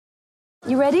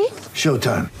You ready?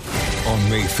 Showtime. On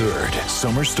May 3rd,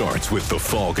 summer starts with The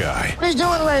Fall Guy. Let's do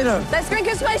it later. Let's drink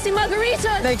a spicy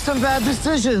margarita. Make some bad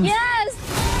decisions. Yes!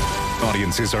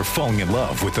 Audiences are falling in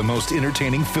love with the most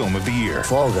entertaining film of the year.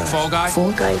 Fall Guy. Fall Guy?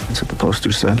 Fall guy. That's what the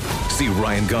poster said. See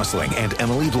Ryan Gosling and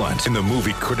Emily Blunt in the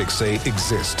movie critics say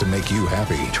exists to make you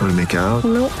happy. Trying to make it out?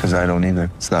 Nope. Because I don't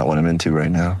either. It's not what I'm into right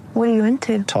now. What are you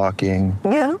into? Talking.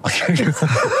 Yeah.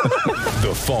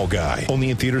 The Fall Guy.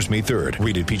 Only in theaters May 3rd.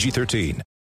 Rated PG-13.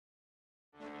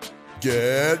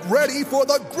 Get ready for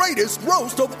the greatest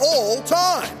roast of all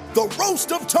time. The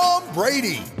Roast of Tom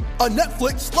Brady. A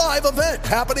Netflix live event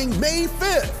happening May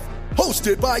 5th.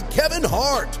 Hosted by Kevin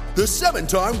Hart. The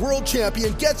 7-time world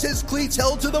champion gets his cleats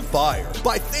held to the fire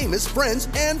by famous friends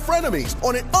and frenemies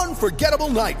on an unforgettable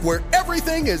night where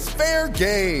everything is fair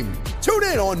game. Tune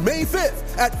in on May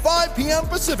 5th at 5 p.m.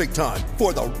 Pacific time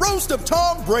for the Roast of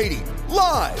Tom Brady.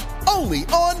 Live only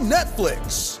on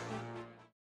Netflix.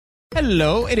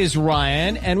 Hello, it is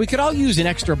Ryan, and we could all use an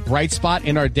extra bright spot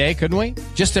in our day, couldn't we?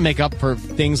 Just to make up for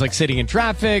things like sitting in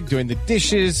traffic, doing the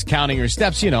dishes, counting your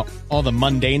steps, you know, all the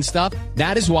mundane stuff.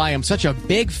 That is why I'm such a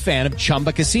big fan of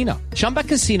Chumba Casino. Chumba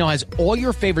Casino has all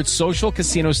your favorite social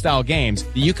casino-style games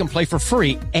that you can play for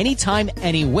free anytime,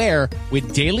 anywhere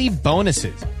with daily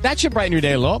bonuses. That should brighten your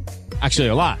day a little. Actually,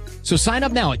 a lot. So sign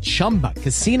up now at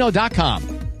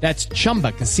ChumbaCasino.com. That's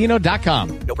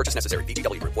ChumbaCasino.com. No purchase necessary.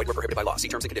 VGW Group. Void where prohibited by law. See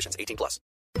terms and conditions. 18+.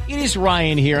 It is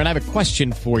Ryan here, and I have a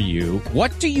question for you.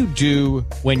 What do you do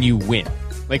when you win?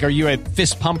 Like, are you a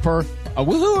fist pumper, a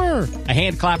woohooer, a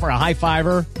hand clapper, a high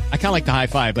fiver? I kind of like the high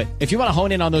five, but if you want to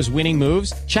hone in on those winning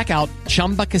moves, check out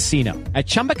Chumba Casino. At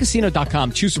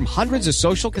ChumbaCasino.com, choose from hundreds of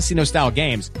social casino-style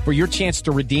games for your chance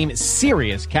to redeem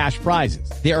serious cash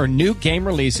prizes. There are new game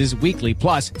releases weekly,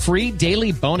 plus free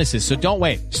daily bonuses, so don't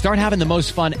wait. Start having the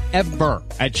most fun ever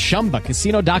at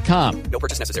ChumbaCasino.com. No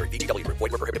purchase necessary. VGW Group.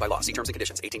 Void where prohibited by law. See terms and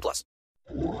conditions. 18+.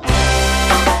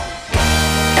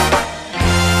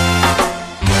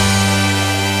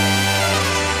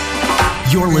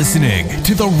 You're listening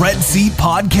to the Red Seat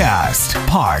Podcast,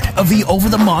 part of the Over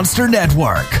the Monster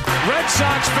Network. Red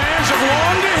Sox fans have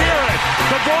longed to hear it.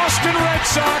 The Boston Red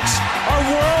Sox are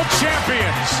world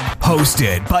champions.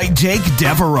 Hosted by Jake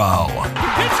Devereaux.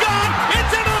 It's gone.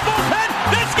 It's into the bullpen.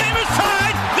 This game is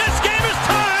tied. This game is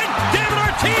tied. David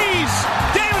Ortiz.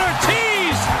 David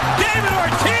Ortiz. David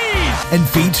Ortiz. And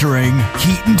featuring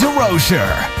Keaton DeRocher.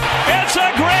 It's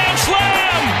a grand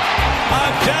slam.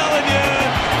 I'm telling you.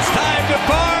 Time to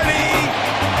party!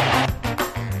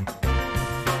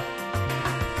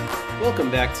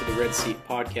 Welcome back to the Red Seat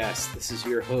Podcast. This is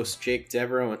your host, Jake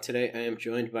Devereaux, and today I am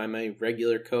joined by my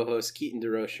regular co-host, Keaton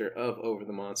DeRocher of Over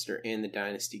the Monster and the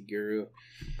Dynasty Guru.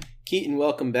 Keaton,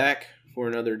 welcome back for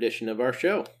another edition of our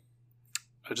show.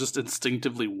 I just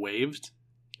instinctively waved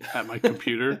at my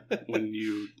computer when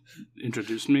you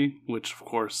introduced me, which, of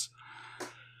course,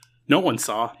 no one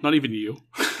saw, not even you.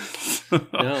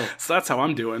 No. So that's how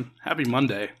I'm doing. Happy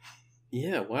Monday.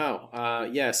 Yeah, wow.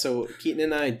 So Keaton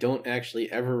and I don't actually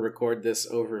ever record this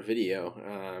over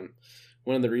video.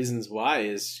 One of the reasons why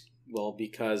is, well,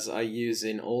 because I use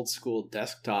an old school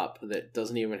desktop that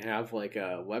doesn't even have like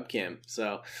a webcam.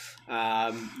 So,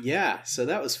 so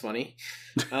that was funny.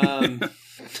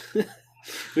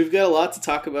 We've got a lot to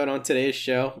talk about on today's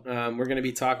show. We're going to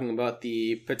be talking about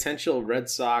the potential Red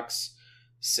Sox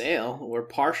sale or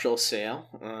partial sale.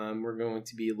 We're going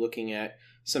to be looking at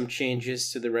some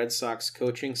changes to the Red Sox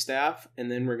coaching staff,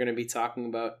 and then we're going to be talking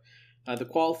about the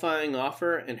qualifying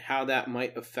offer and how that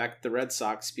might affect the Red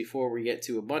Sox before we get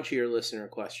to a bunch of your listener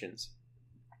questions.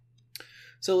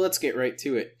 So let's get right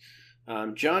to it.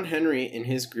 John Henry and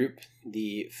his group,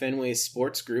 the Fenway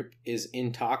Sports Group, is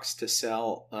in talks to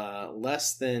sell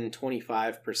less than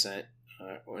 25%,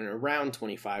 or around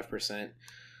 25%,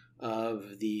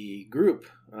 of the group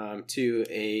to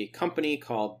a company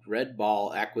called Red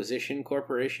Ball Acquisition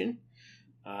Corporation.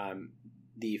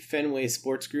 The Fenway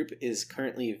Sports Group is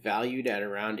currently valued at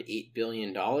around $8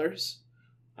 billion.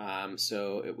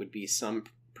 So it would be some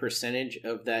percentage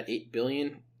of that $8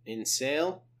 billion in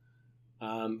sale.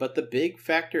 But the big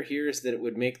factor here is that it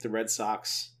would make the Red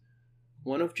Sox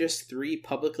one of just 3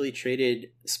 publicly traded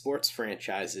sports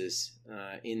franchises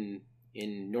in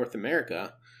North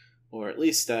America, or at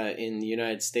least in the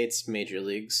United States major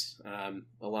leagues,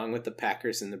 along with the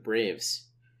Packers and the Braves.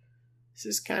 This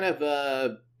is kind of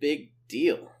a big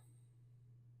deal.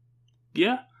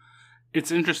 Yeah, it's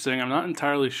interesting. I'm not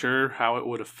entirely sure how it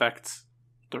would affect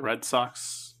the Red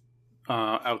Sox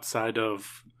outside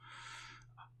of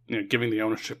giving the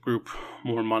ownership group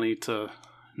more money to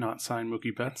not sign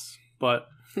Mookie Betts. But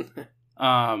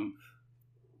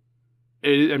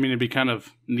it'd be kind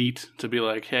of neat to be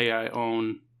like, hey, I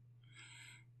own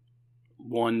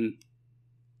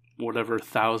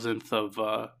 1/1000th of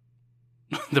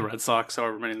the Red Sox,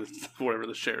 whatever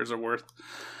the shares are worth.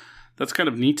 That's kind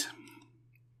of neat.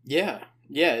 Yeah,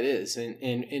 it is. And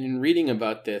in reading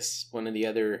about this, one of the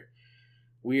other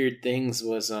weird things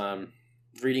was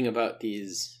reading about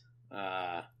these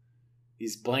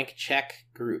blank check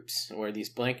groups or these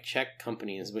blank check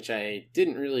companies, which I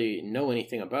didn't really know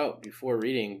anything about before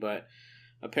reading, but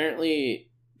apparently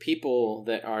people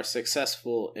that are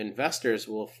successful investors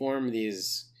will form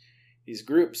these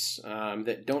groups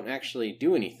that don't actually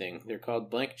do anything. They're called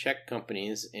blank check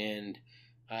companies, and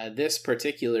this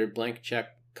particular blank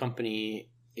check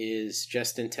company is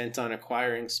just intent on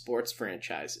acquiring sports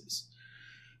franchises.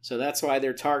 So that's why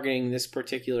they're targeting this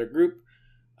particular group.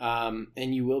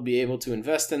 And you will be able to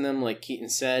invest in them, like Keaton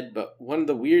said. But one of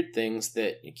the weird things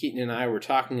that Keaton and I were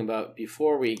talking about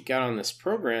before we got on this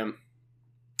program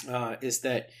is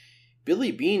that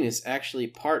Billy Beane is actually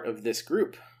part of this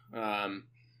group.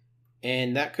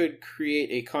 And that could create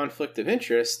a conflict of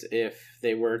interest if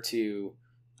they were to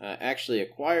actually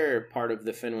acquire part of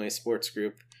the Fenway Sports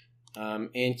Group.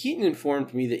 And Keaton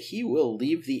informed me that he will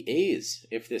leave the A's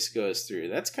if this goes through.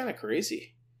 That's kind of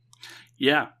crazy.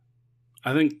 Yeah.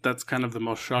 I think that's kind of the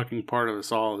most shocking part of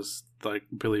this all is like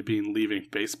Billy Beane leaving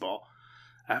baseball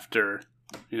after,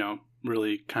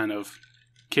 really kind of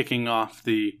kicking off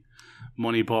the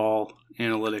Moneyball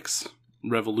analytics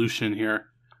revolution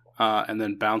here, and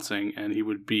then bouncing, and he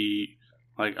would be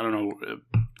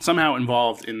somehow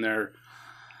involved in their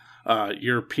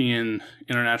European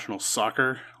international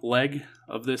soccer leg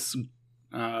of this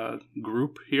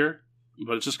group here.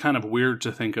 But it's just kind of weird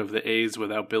to think of the A's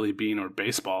without Billy Beane, or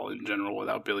baseball in general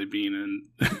without Billy Beane. And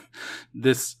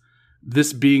this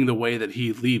being the way that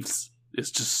he leaves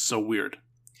is just so weird.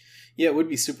 Yeah, it would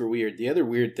be super weird. The other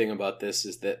weird thing about this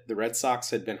is that the Red Sox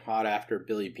had been hot after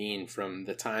Billy Beane from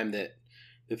the time that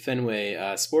the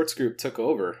Fenway Sports Group took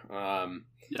over.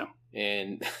 Yeah.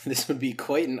 And this would be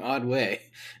quite an odd way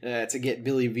to get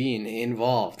Billy Beane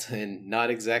involved, and not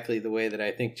exactly the way that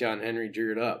I think John Henry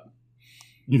drew it up.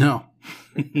 No,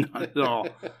 not at all.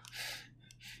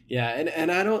 Yeah,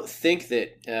 and I don't think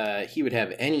that he would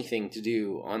have anything to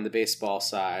do on the baseball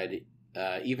side,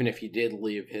 even if he did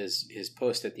leave his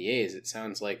post at the A's. It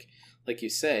sounds like you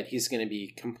said, he's going to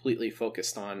be completely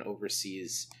focused on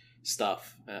overseas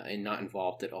stuff and not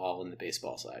involved at all in the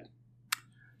baseball side.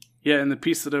 Yeah, in the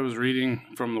piece that I was reading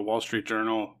from the Wall Street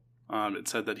Journal, it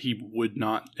said that he would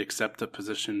not accept a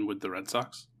position with the Red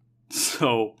Sox.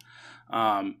 So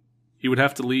he would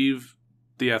have to leave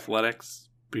the Athletics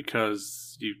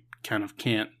because you kind of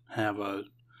can't have a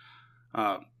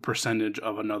percentage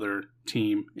of another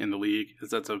team in the league.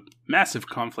 That's a massive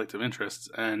conflict of interest,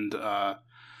 and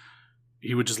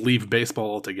he would just leave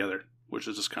baseball altogether, which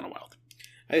is just kind of wild.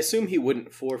 I assume he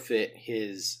wouldn't forfeit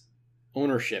his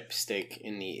ownership stake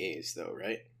in the A's, though,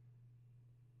 right?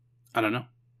 I don't know.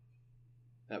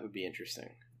 That would be interesting.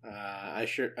 I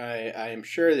am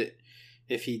sure that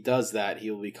if he does that, he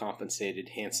will be compensated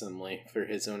handsomely for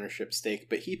his ownership stake.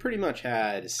 But he pretty much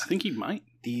has, I think he might,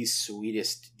 the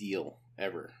sweetest deal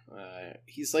ever.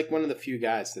 He's like one of the few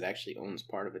guys that actually owns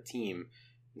part of a team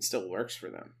and still works for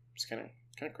them. It's kind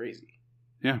of crazy.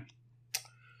 Yeah.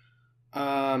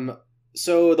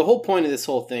 So the whole point of this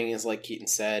whole thing is, like Keaton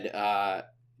said,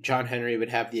 John Henry would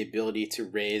have the ability to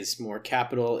raise more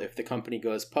capital if the company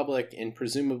goes public, and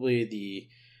presumably the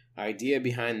idea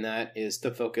behind that is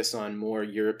to focus on more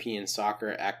European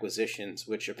soccer acquisitions,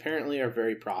 which apparently are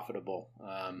very profitable.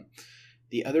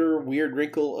 The other weird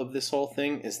wrinkle of this whole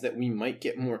thing is that we might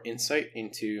get more insight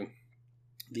into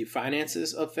the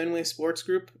finances of Fenway Sports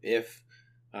Group. If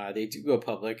they do go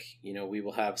public, we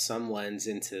will have some lens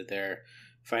into their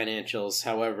financials.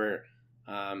 However,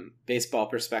 Baseball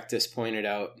Prospectus pointed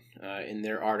out in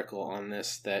their article on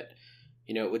this that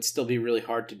it would still be really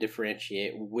hard to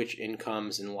differentiate which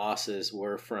incomes and losses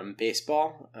were from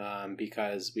baseball,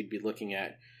 because we'd be looking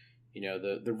at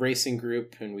the racing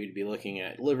group, and we'd be looking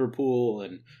at Liverpool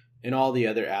and all the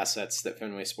other assets that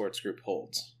Fenway Sports Group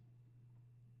holds.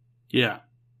 Yeah,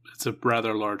 it's a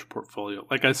rather large portfolio.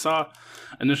 Like I saw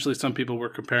initially, some people were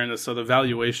comparing this. So the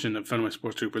valuation of Fenway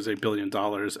Sports Group was $8 billion,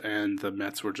 and the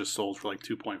Mets were just sold for like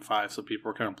 2.5. So people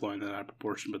were kind of blowing that out of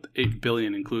proportion. But the $8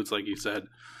 billion includes, like you said,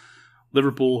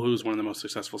 Liverpool, who's one of the most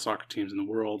successful soccer teams in the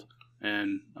world,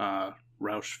 and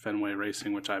Roush Fenway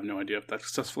Racing, which I have no idea if that's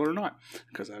successful or not,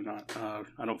 because I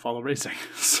don't follow racing.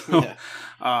 So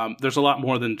yeah. There's a lot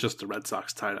more than just the Red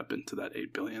Sox tied up into that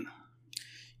 $8 billion.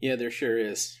 Yeah, there sure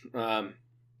is.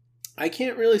 I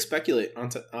can't really speculate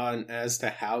on as to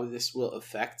how this will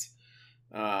affect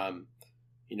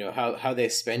how they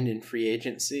spend in free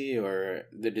agency or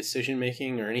the decision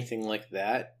making or anything like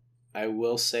that, I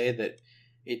will say that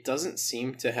it doesn't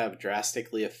seem to have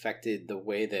drastically affected the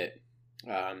way that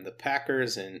the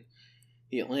Packers and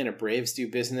the Atlanta Braves do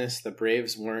business. The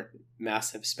Braves weren't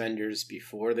massive spenders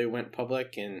before they went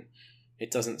public, and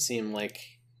it doesn't seem like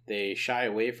they shy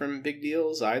away from big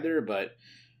deals either. But,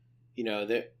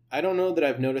 I don't know that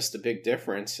I've noticed a big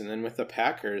difference. And then with the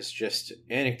Packers, just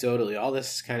anecdotally, all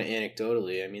this is kind of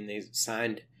anecdotally. I mean, they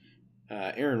signed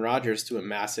Aaron Rodgers to a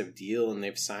massive deal, and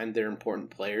they've signed their important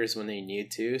players when they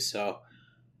need to. So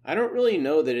I don't really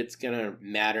know that it's going to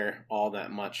matter all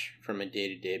that much from a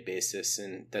day-to-day basis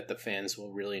and that the fans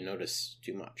will really notice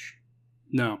too much.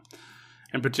 No.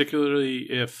 And particularly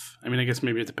if, I guess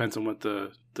maybe it depends on what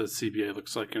the CBA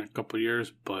looks like in a couple of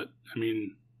years, but,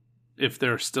 if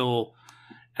they're still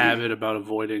avid about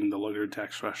avoiding the luxury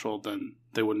tax threshold, then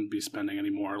they wouldn't be spending any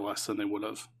more or less than they would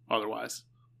have otherwise.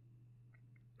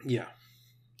 Yeah.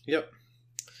 Yep.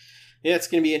 Yeah, it's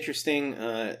going to be interesting.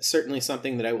 Certainly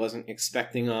something that I wasn't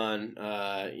expecting on,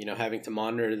 having to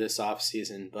monitor this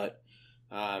offseason. But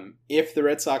if the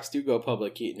Red Sox do go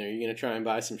public, Keaton, are you going to try and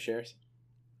buy some shares?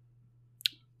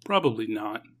 Probably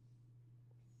not.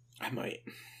 I might.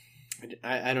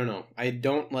 I don't know. I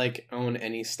don't own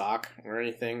any stock or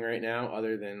anything right now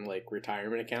other than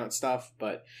retirement account stuff.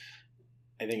 But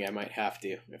I think I might have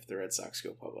to if the Red Sox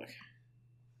go public.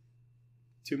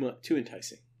 Too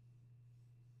enticing.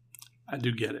 I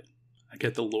do get it. I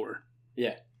get the lure.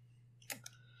 Yeah.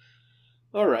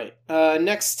 All right.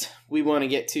 Next, we want to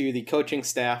get to the coaching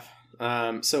staff.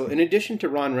 So in addition to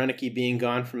Ron Roenicke being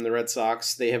gone from the Red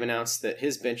Sox, they have announced that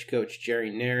his bench coach, Jerry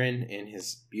Narron, and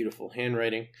his beautiful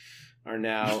handwriting are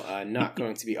now not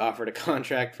going to be offered a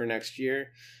contract for next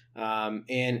year.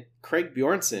 And Craig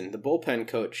Bjornson, the bullpen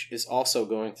coach, is also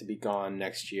going to be gone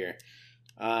next year.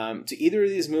 Do either of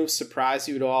these moves surprise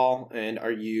you at all? And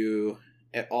are you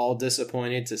at all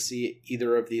disappointed to see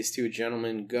either of these two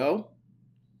gentlemen go?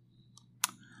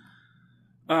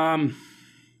 I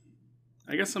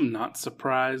guess I'm not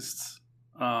surprised.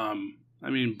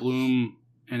 Bloom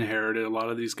inherited a lot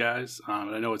of these guys.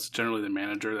 And I know it's generally the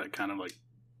manager that kind of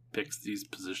picks these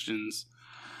positions.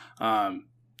 So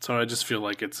I just feel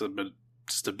like it's a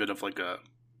bit of a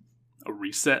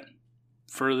reset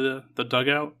for the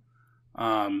dugout.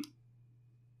 I'm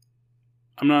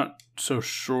not so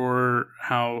sure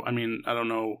how, I don't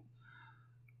know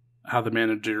how the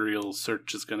managerial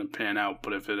search is going to pan out,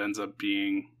 but if it ends up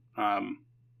being,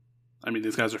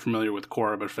 these guys are familiar with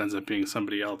Cora, but if it ends up being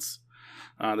somebody else,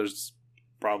 there's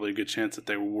probably a good chance that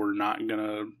they were not going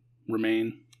to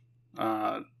remain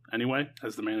anyway,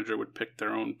 as the manager would pick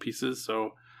their own pieces.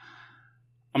 So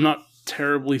I'm not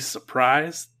terribly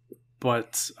surprised,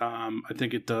 but I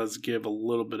think it does give a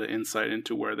little bit of insight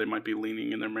into where they might be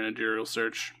leaning in their managerial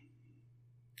search.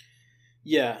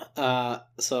 Yeah,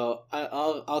 so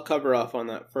I'll cover off on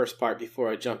that first part before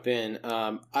I jump in.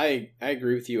 I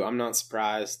agree with you. I'm not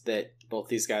surprised that both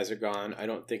these guys are gone. I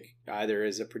don't think either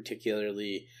is a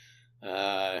particularly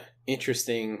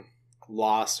interesting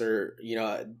loss, or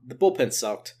the bullpen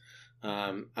sucked.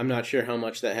 I'm not sure how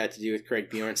much that had to do with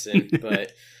Craig Bjornson,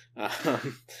 but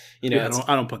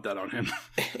I don't put that on him.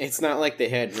 It's not like they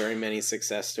had very many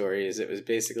success stories. It was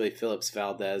basically Phillips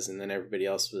Valdez, and then everybody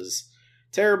else was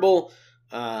terrible.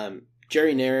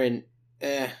 Jerry Narron,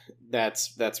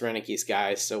 that's Roenicke's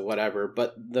guy, so whatever.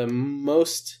 But the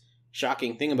most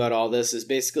shocking thing about all this is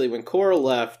basically when Cora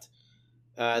left,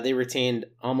 they retained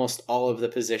almost all of the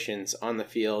positions on the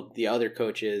field, the other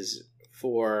coaches,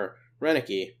 for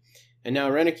Roenicke. And now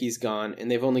Roenicke's gone,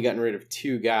 and they've only gotten rid of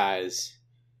two guys,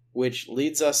 which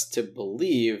leads us to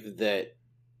believe that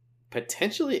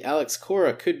potentially Alex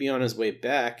Cora could be on his way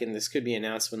back, and this could be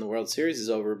announced when the World Series is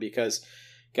over, because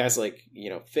guys like,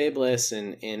 Fabulous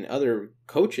and other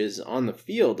coaches on the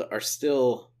field are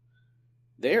still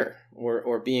there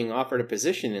or being offered a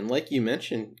position. And like you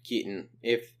mentioned, Keaton,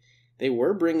 if they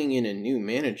were bringing in a new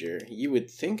manager, you would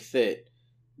think that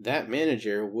that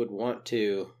manager would want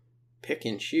to pick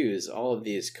and choose all of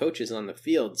these coaches on the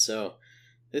field. So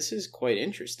this is quite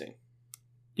interesting.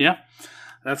 Yeah,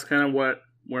 that's kind of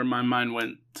where my mind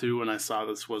went to when I saw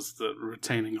this, was the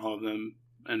retaining all of them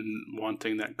and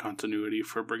wanting that continuity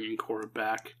for bringing Cora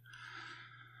back.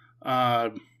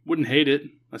 Wouldn't hate it,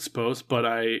 I suppose, but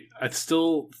I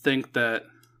still think that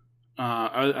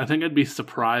I think I'd be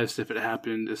surprised if it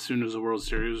happened as soon as the World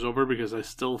Series was over, because I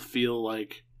still feel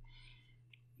like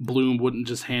Bloom wouldn't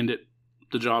just hand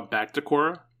the job back to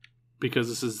Cora, because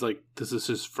this is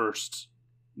his first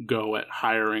go at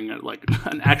hiring, at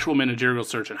an actual managerial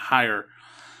search and hire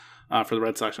for the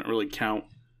Red Sox. Don't really count.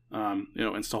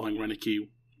 installing Renicky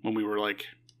when we were like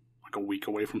a week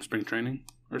away from spring training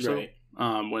or so. Right.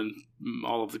 When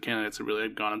all of the candidates had really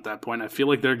gone at that point. I feel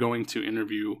like they're going to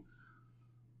interview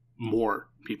more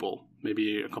people,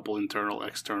 maybe a couple internal,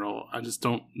 external. I just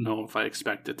don't know if I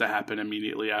expect it to happen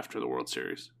immediately after the World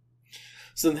Series.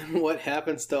 So then what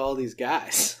happens to all these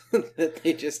guys that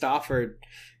they just offered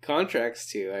contracts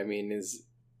to? I mean,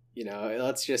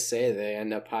 let's just say they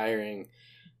end up hiring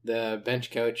the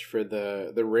bench coach for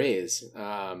the Rays,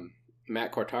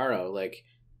 Matt Cortaro. Like,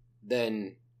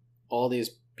 then all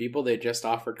these people they just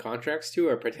offered contracts to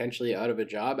are potentially out of a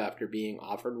job after being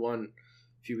offered one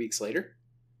a few weeks later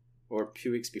or a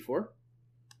few weeks before.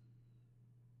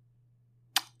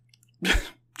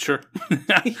 Sure.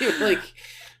 Like,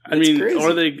 I mean, crazy.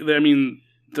 or I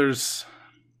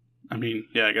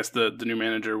guess the new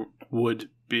manager would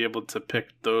be able to pick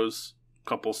those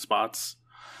couple spots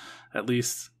at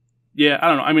least. Yeah, I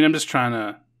don't know. I mean, I'm just trying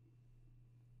to,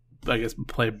 I guess,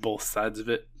 play both sides of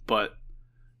it. But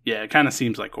yeah, it kind of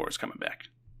seems like Cora's coming back.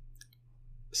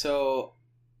 So,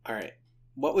 all right.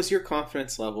 What was your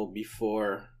confidence level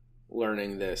before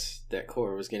learning that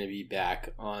Cora was going to be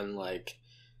back on, like,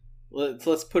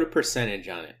 let's put a percentage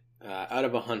on it. Out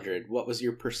of 100, what was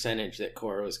your percentage that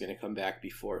Cora was going to come back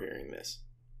before hearing this?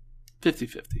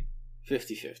 50-50.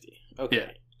 50-50. Okay.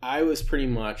 Yeah. I was pretty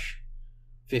much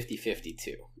 50-50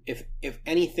 too. If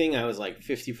anything, I was like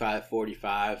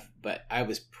 55-45, but I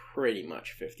was pretty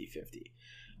much 50-50.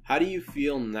 How do you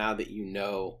feel now that you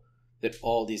know that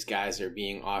all these guys are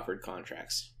being offered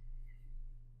contracts?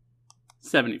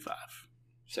 75%.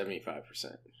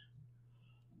 75%.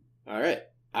 All right.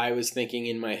 I was thinking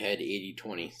in my head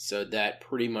 80-20, so that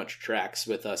pretty much tracks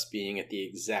with us being at the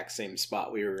exact same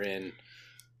spot we were in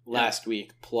last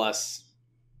week, plus,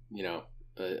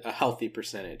 a healthy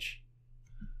percentage.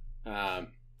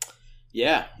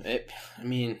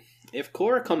 If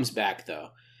Cora comes back, though,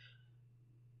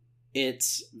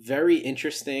 it's very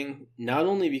interesting, not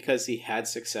only because he had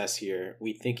success here,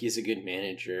 we think he's a good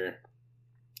manager,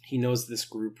 he knows this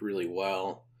group really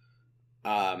well,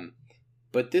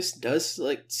 but this does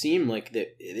seem like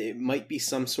that it might be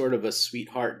some sort of a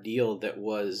sweetheart deal that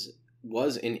was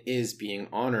and is being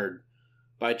honored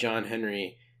by John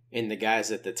Henry and the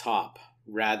guys at the top,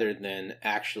 rather than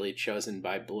actually chosen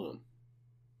by Bloom.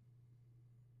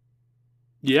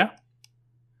 Yeah.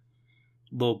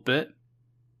 A little bit.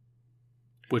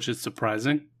 Which is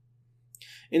surprising.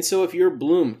 And so if you're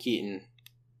Bloom, Keaton,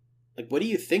 what do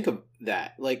you think of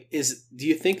that? Do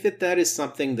you think that is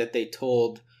something that they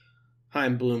told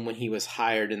Chaim Bloom when he was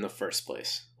hired in the first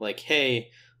place? Hey,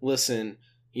 listen,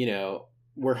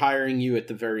 we're hiring you at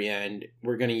the very end.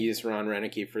 We're going to use Ron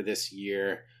Renicky for this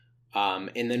year.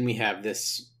 And then we have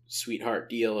this sweetheart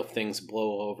deal if things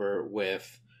blow over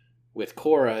with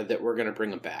Cora that we're going to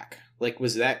bring him back. Do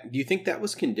you think that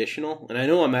was conditional? And I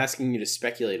know I'm asking you to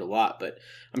speculate a lot, but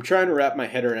I'm trying to wrap my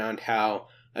head around how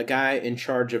a guy in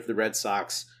charge of the Red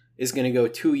Sox is going to go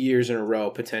 2 years in a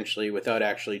row potentially without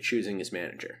actually choosing his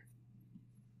manager.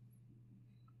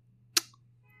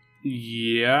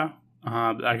 Yeah.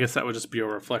 I guess that would just be a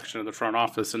reflection of the front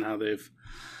office and how they've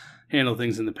handled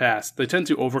things in the past. They tend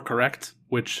to overcorrect,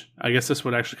 which I guess this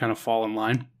would actually kind of fall in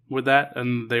line with that.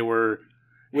 And they were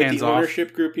with the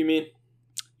ownership group, you mean?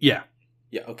 Yeah.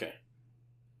 Yeah, okay.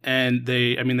 And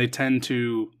they tend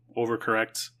to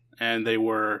overcorrect, and they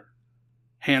were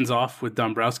hands off with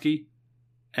Dombrowski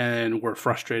and were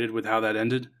frustrated with how that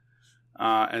ended.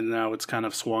 And now it's kind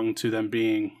of swung to them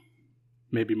being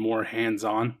maybe more hands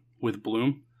on with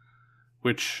Bloom,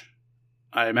 which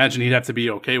I imagine he'd have to be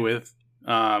okay with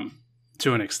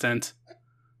to an extent.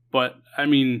 But, I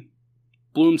mean,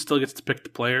 Bloom still gets to pick the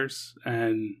players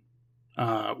and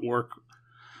work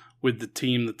with the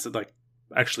team that's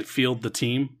actually field the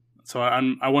team. So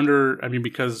I wonder,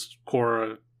 because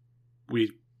Cora,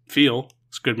 we feel,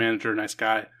 is a good manager, nice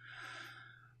guy.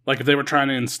 If they were trying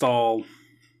to install,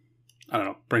 I don't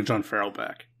know, bring John Farrell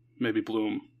back, maybe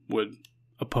Bloom would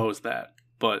oppose that.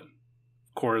 But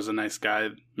Cora's a nice guy.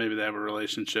 Maybe they have a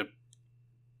relationship.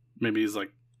 Maybe he's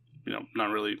not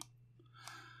really,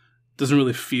 doesn't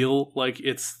really feel like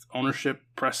it's ownership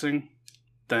pressing.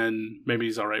 Then maybe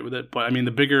he's all right with it. But,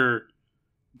 the bigger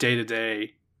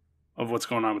day-to-day of what's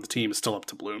going on with the team is still up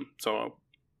to Bloom. So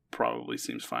probably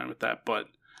seems fine with that. But,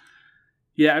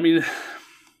 yeah,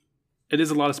 it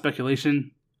is a lot of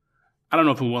speculation. I don't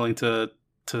know if I'm willing to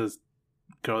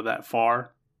go that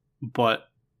far. But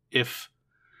if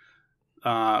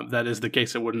that is the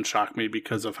case, it wouldn't shock me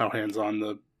because of how hands-on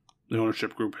the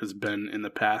ownership group has been in the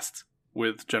past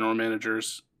with general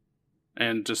managers.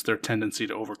 And just their tendency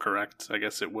to overcorrect. I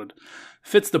guess it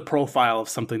fits the profile of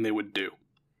something they would do.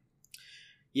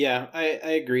 Yeah, I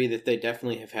agree that they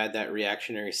definitely have had that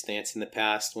reactionary stance in the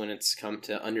past when it's come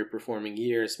to underperforming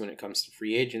years, when it comes to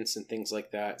free agents and things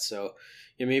like that. So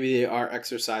yeah, maybe they are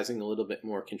exercising a little bit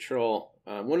more control.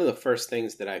 One of the first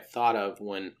things that I thought of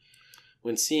when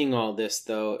seeing all this,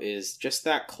 though, is just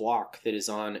that clock that is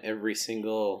on every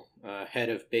single head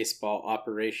of baseball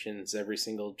operations, every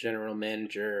single general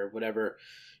manager, or whatever,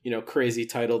 crazy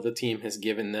title the team has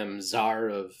given them, czar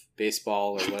of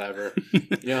baseball or whatever.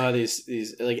 How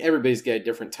these like everybody's got a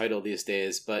different title these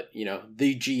days, but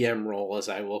the GM role, as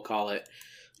I will call it.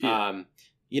 Yeah.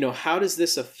 How does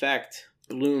this affect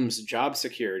Bloom's job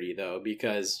security, though?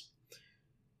 Because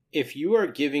if you are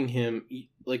giving him,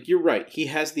 like, you're right, he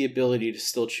has the ability to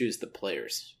still choose the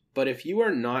players. But if you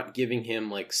are not giving him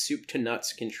like soup to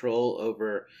nuts control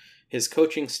over his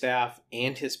coaching staff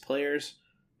and his players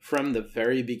from the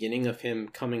very beginning of him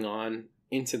coming on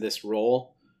into this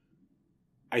role,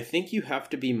 I think you have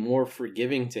to be more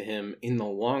forgiving to him in the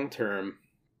long term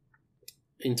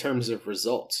in terms of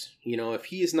results. If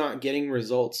he is not getting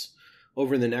results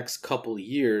over the next couple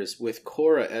years with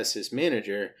Cora as his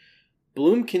manager,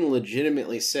 Bloom can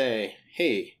legitimately say,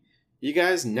 hey, you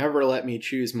guys never let me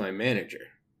choose my manager.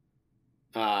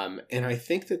 And I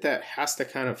think that has to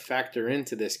kind of factor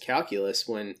into this calculus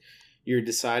when you're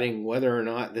deciding whether or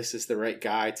not this is the right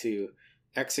guy to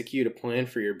execute a plan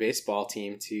for your baseball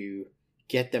team to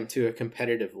get them to a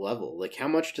competitive level. Like, how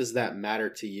much does that matter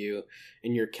to you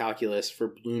in your calculus for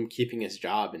Bloom keeping his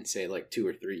job in, say, like 2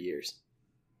 or 3 years?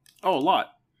 Oh, a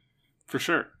lot. For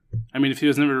sure. I mean, if he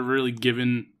was never really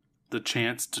given the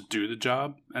chance to do the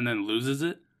job and then loses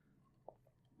it,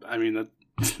 I mean,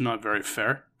 that's not very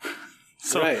fair.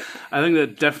 So right. I think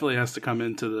that definitely has to come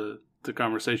into the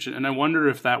conversation. And I wonder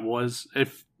if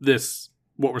this,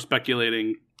 what we're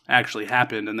speculating, actually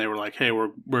happened and they were like, hey, we're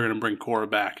going to bring Cora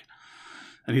back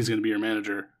and he's going to be your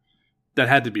manager. That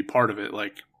had to be part of it.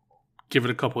 Like, give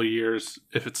it a couple of years.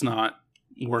 If it's not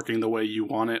working the way you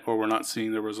want it, or we're not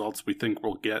seeing the results we think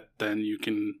we'll get, then you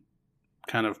can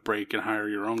kind of break and hire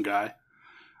your own guy.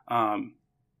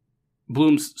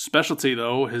 Bloom's specialty,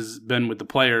 though, has been with the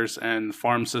players and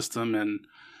farm system and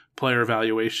player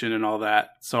evaluation and all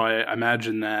that. So I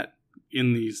imagine that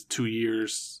in these 2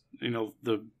 years,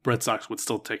 the Red Sox would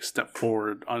still take steps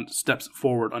forward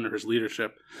under his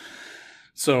leadership.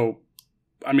 So,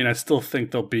 I mean, I still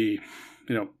think they'll be,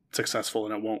 successful,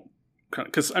 and it won't,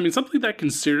 because I mean, something that can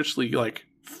seriously like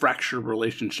fracture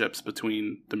relationships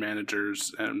between the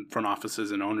managers and front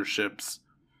offices and ownerships.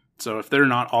 So if they're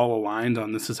not all aligned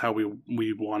on this is how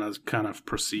we want to kind of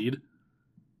proceed,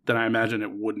 then I imagine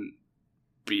it wouldn't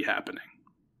be happening.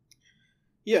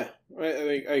 Yeah,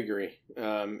 I agree.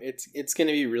 It's going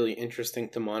to be really interesting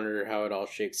to monitor how it all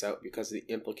shakes out because of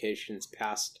the implications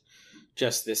past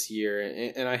just this year.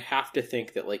 And I have to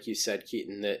think that, like you said,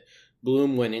 Keaton, that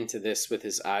Bloom went into this with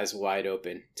his eyes wide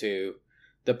open to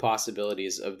the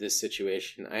possibilities of this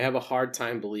situation. I have a hard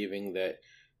time believing that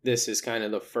this is kind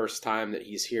of the first time that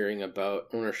he's hearing about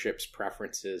ownership's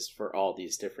preferences for all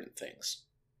these different things.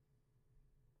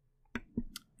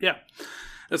 Yeah.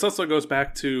 This also goes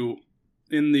back to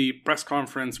in the press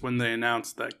conference when they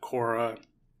announced that Cora,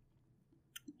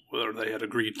 whether they had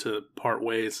agreed to part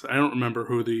ways. I don't remember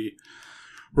who the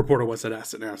reporter was that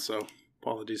asked it now, so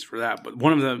apologies for that. But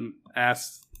one of them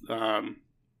asked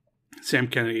Sam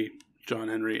Kennedy, John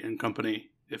Henry, and company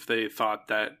if they thought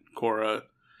that Cora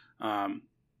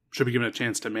should be given a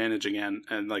chance to manage again,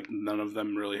 and like none of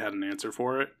them really had an answer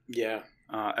for it. Yeah,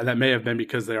 and that may have been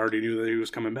because they already knew that he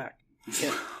was coming back.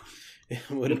 Yeah, it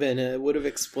would have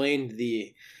explained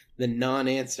the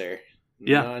non-answer,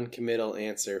 non-committal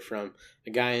answer from a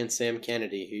guy in Sam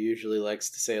Kennedy who usually likes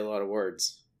to say a lot of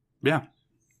words. Yeah.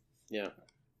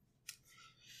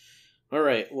 All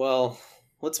right. Well,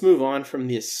 let's move on from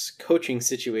this coaching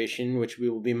situation, which we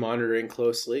will be monitoring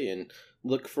closely, and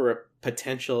look for a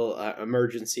potential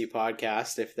emergency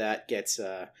podcast if that gets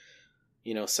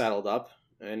settled up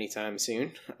anytime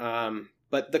soon.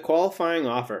 But the qualifying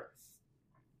offer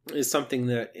is something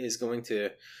that is going to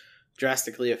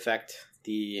drastically affect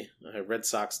the Red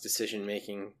Sox decision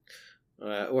making,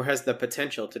 or has the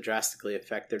potential to drastically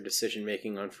affect their decision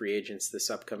making on free agents this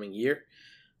upcoming year.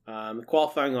 The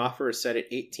qualifying offer is set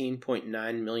at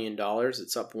 $18.9 million.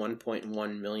 It's up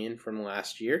 $1.1 million from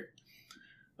last year.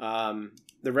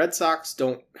 The Red Sox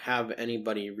don't have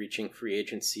anybody reaching free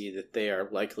agency that they are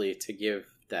likely to give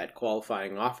that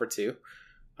qualifying offer to.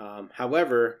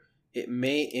 However, it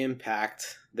may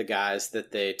impact the guys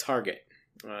that they target.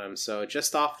 So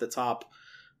just off the top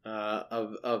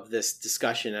of this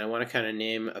discussion, I want to kind of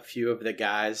name a few of the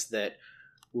guys that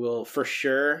will for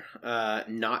sure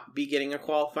not be getting a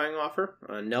qualifying offer.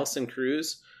 Nelson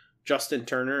Cruz, Justin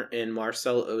Turner, and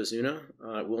Marcell Ozuna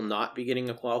will not be getting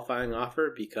a qualifying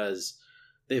offer because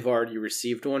they've already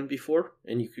received one before,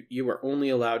 and you are only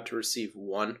allowed to receive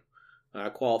one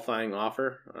qualifying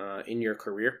offer in your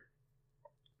career.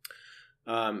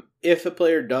 If a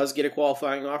player does get a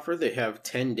qualifying offer, they have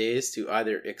 10 days to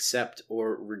either accept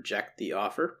or reject the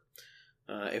offer.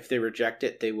 If they reject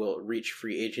it, they will reach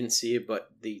free agency, but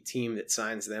the team that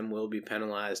signs them will be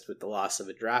penalized with the loss of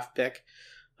a draft pick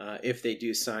if they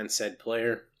do sign said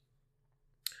player.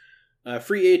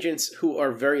 Free agents who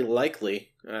are very likely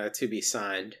to be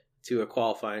signed to a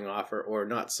qualifying offer, or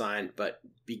not signed but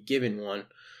be given one.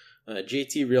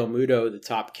 JT Realmuto, the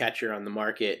top catcher on the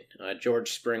market,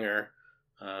 George Springer,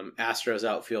 Astros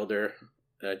outfielder,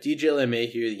 DJ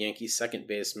LeMahieu, the Yankees second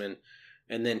baseman,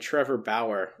 and then Trevor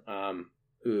Bauer,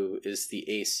 who is the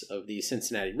ace of the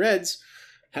Cincinnati Reds,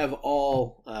 have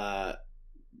all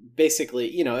basically,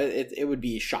 it would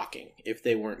be shocking if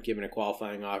they weren't given a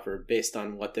qualifying offer based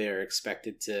on what they are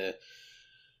expected to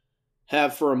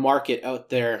have for a market out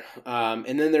there.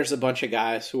 And then there's a bunch of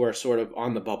guys who are sort of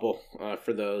on the bubble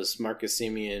for those. Marcus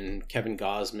Semien, Kevin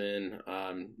Gausman,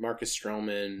 Marcus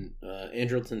Stroman,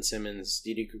 Andrelton Simmons,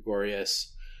 Didi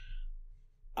Gregorius.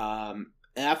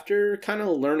 After kind of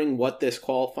learning what this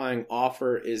qualifying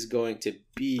offer is going to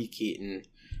be, Keaton,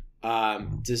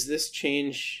 does this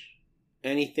change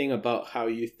anything about how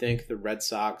you think the Red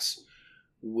Sox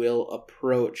will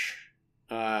approach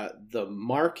the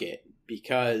market?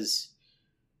 Because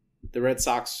the Red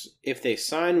Sox, if they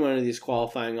sign one of these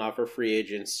qualifying offer free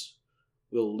agents,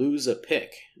 will lose a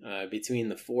pick between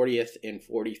the 40th and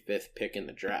 45th pick in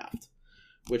the draft,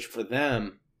 which for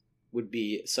them would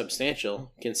be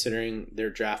substantial considering their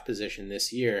draft position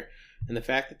this year, and the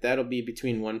fact that that'll be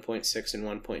between 1.6 and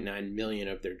 1.9 million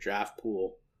of their draft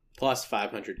pool, plus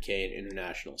 $500K in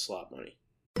international slot money.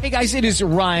 Hey guys, it is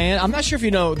Ryan. I'm not sure if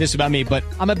you know this about me, but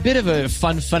I'm a bit of a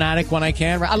fun fanatic when I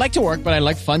can. I like to work, but I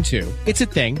like fun too. It's a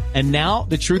thing. And now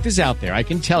the truth is out there. I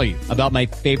can tell you about my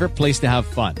favorite place to have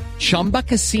fun. Chumba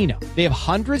Casino. They have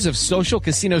hundreds of social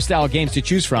casino style games to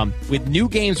choose from with new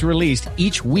games released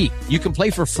each week. You can play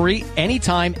for free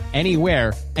anytime,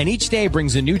 anywhere. And each day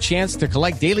brings a new chance to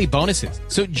collect daily bonuses.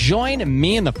 So join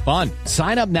me in the fun.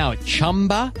 Sign up now at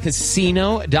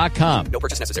ChumbaCasino.com. No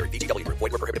purchase necessary. VGW. Void where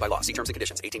prohibited by law. See terms and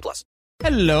conditions. 18+.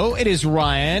 Hello, it is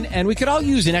Ryan, and we could all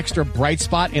use an extra bright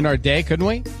spot in our day, couldn't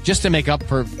we? Just to make up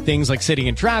for things like sitting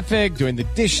in traffic, doing the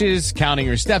dishes, counting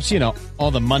your steps,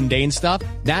 all the mundane stuff.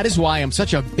 That is why I'm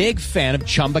such a big fan of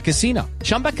Chumba Casino.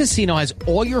 Chumba Casino has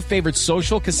all your favorite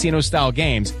social casino-style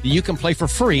games that you can play for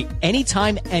free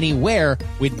anytime, anywhere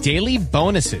with daily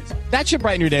bonuses. That should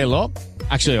brighten your day a little.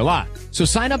 Actually, a lot. So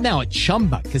sign up now at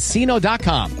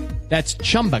ChumbaCasino.com. That's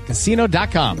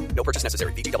ChumbaCasino.com. No purchase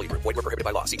necessary. VGW. Void where prohibited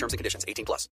by law. See terms and conditions.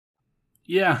 18+.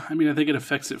 Yeah, I think it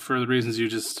affects it for the reasons you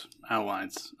just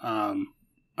outlined. I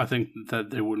think that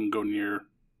they wouldn't go near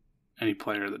any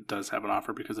player that does have an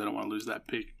offer because they don't want to lose that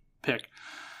pick.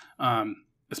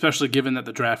 Especially given that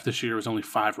the draft this year was only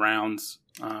 5 rounds.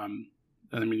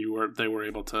 They were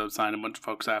able to sign a bunch of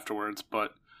folks afterwards,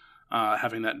 but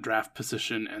having that draft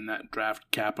position and that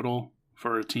draft capital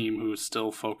for a team who is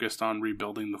still focused on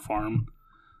rebuilding the farm,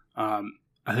 I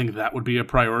think that would be a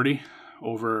priority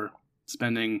over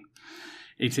spending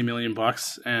 $18 million.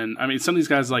 And some of these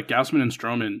guys like Gausman and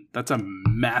Stroman, that's a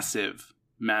massive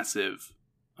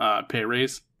pay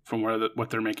raise from what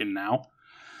they're making now.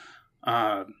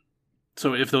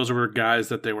 So if those were guys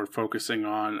that they were focusing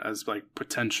on as like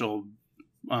potential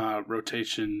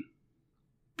rotation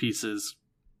pieces,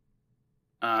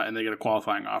 and they get a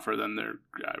qualifying offer, then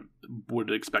I would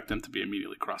expect them to be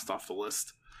immediately crossed off the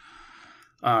list.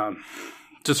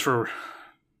 Just for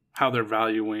how they're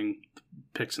valuing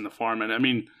picks in the farm.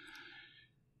 And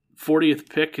 40th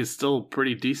pick is still a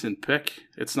pretty decent pick.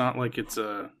 It's not like it's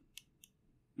something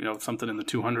in the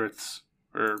 200s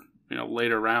or,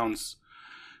 later rounds.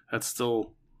 That's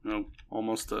still,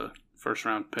 almost a first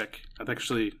round pick.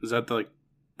 Actually, is that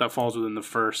that falls within the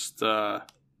first,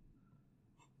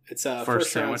 it's a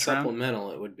first round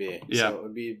supplemental, it would be. Yeah. So it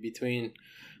would be between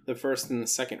the first and the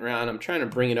second round. I'm trying to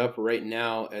bring it up right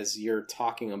now as you're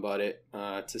talking about it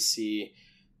to see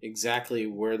exactly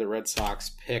where the Red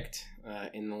Sox picked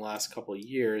in the last couple of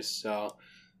years. So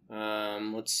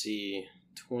let's see.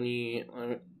 We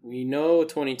know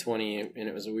 2020, and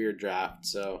it was a weird draft.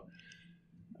 So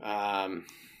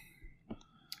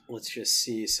let's just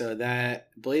see. So that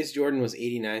Blaze Jordan was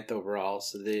 89th overall.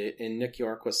 And Nick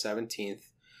York was 17th.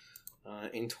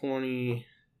 In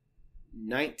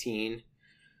 2019,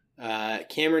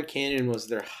 Cameron Cannon was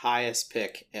their highest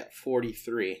pick at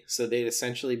 43, so they'd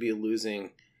essentially be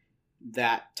losing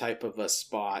that type of a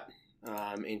spot.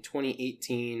 In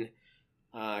 2018,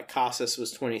 Casas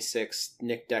was 26,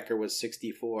 Nick Decker was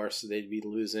 64, so they'd be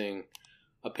losing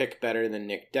a pick better than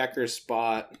Nick Decker's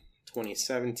spot.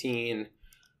 2017,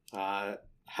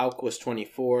 Houck was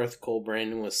 24th, Cole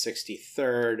Brandon was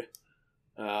 63rd.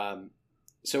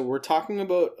 So we're talking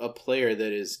about a player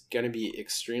that is going to be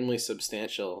extremely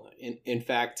substantial. In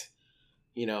fact,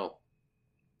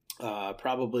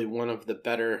 probably one of the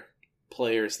better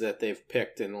players that they've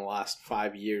picked in the last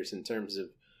 5 years in terms of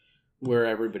where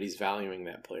everybody's valuing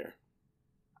that player.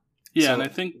 Yeah, So, and I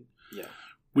think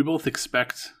we both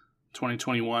expect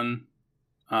 2021,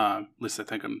 at least I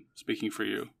think I'm speaking for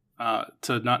you,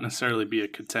 to not necessarily be a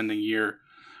contending year,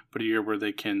 but a year where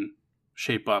they can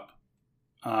shape up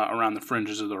around the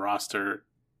fringes of the roster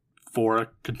for a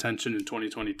contention in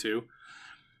 2022.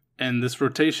 And this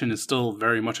rotation is still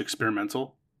very much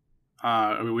experimental.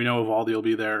 We know Evaldi will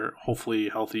be there, hopefully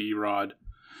healthy. Erod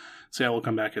Sale will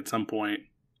come back at some point.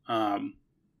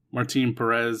 Martin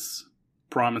Perez,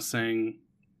 promising.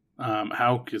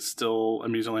 Houck is still,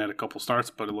 he's only had a couple starts,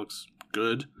 but it looks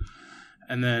good.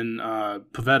 And then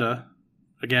Pivetta,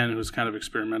 again, who's kind of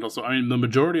experimental. So, the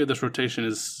majority of this rotation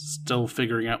is still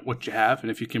figuring out what you have and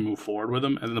if you can move forward with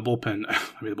them. And then the bullpen,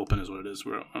 the bullpen is what it is.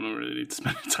 I don't really need to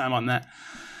spend any time on that.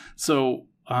 So,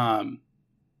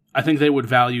 I think they would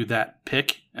value that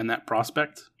pick and that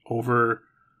prospect over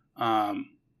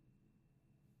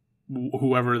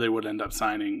whoever they would end up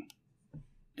signing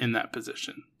in that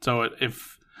position. So,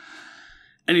 if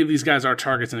any of these guys are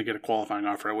targets and they get a qualifying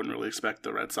offer, I wouldn't really expect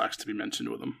the Red Sox to be mentioned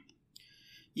with them.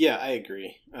 Yeah, I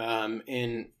agree.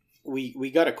 And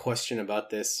we got a question about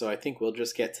this, so I think we'll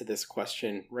just get to this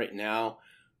question right now.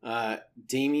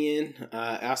 Damien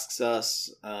asks us,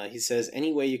 he says,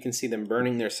 any way you can see them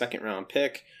burning their second round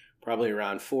pick, probably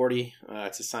around 40,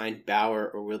 to sign Bauer,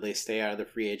 or will they stay out of the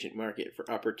free agent market for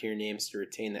upper tier names to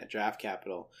retain that draft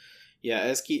capital? Yeah,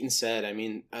 as Keaton said,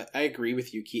 I agree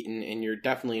with you, Keaton, and you're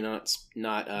definitely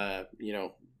not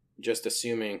just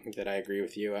assuming that I agree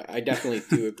with you. I definitely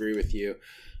do agree with you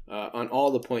on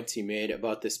all the points you made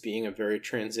about this being a very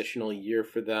transitional year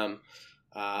for them.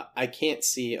 I can't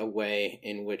see a way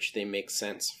in which they make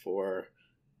sense for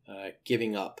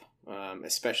giving up,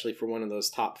 especially for one of those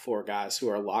top four guys who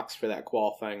are locks for that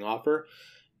qualifying offer.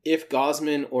 If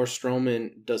Gausman or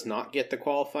Stroman does not get the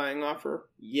qualifying offer,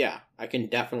 yeah, I can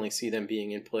definitely see them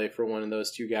being in play for one of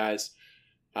those two guys.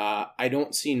 I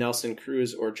don't see Nelson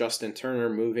Cruz or Justin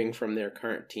Turner moving from their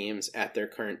current teams at their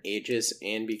current ages,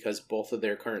 and because both of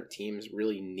their current teams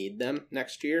really need them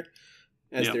next year,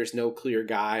 as there's no clear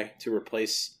guy to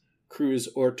replace Cruz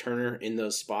or Turner in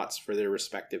those spots for their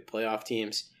respective playoff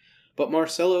teams. But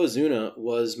Marcelo Ozuna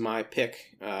was my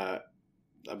pick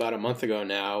about a month ago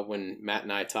now when Matt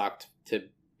and I talked to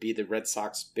be the Red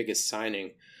Sox biggest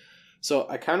signing. So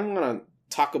I kind of want to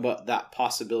talk about that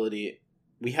possibility.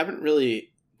 We haven't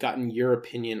really gotten your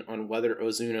opinion on whether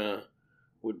Ozuna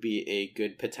would be a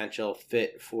good potential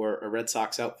fit for a Red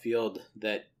Sox outfield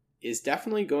that is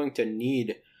definitely going to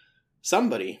need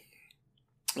somebody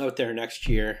out there next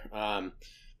year.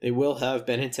 They will have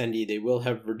Benintendi, they will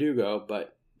have Verdugo,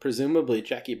 but presumably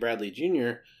Jackie Bradley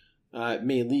Jr.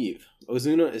 May leave.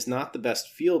 Ozuna is not the best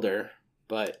fielder,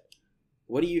 but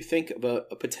what do you think about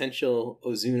a potential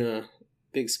Ozuna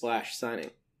big splash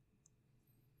signing?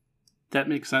 That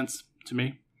makes sense to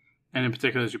me. And in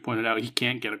particular, as you pointed out, he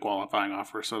can't get a qualifying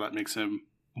offer, so that makes him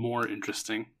more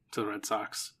interesting to the Red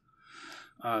Sox.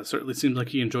 Certainly seems like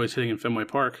he enjoys hitting in Fenway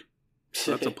Park,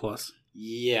 so that's a plus.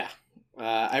 Yeah.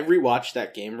 I rewatched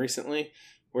that game recently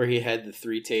where he had the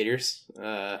 3 taters.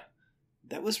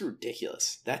 That was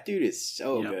ridiculous. That dude is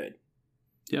so good.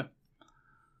 Yeah.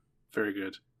 Very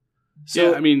good.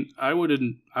 So, yeah, I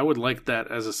would like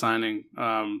that as a signing,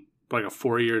 like a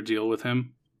 4-year deal with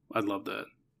him. I'd love that.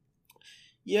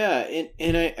 Yeah,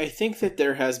 and I think that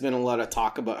there has been a lot of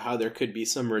talk about how there could be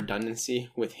some redundancy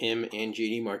with him and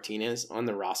JD Martinez on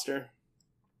the roster.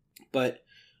 But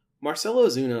Marcelo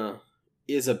Ozuna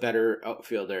is a better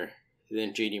outfielder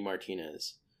than JD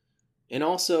Martinez. And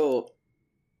also,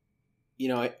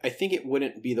 I think it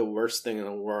wouldn't be the worst thing in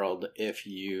the world if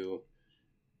you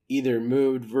either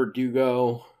moved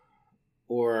Verdugo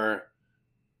or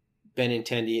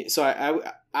Benintendi. So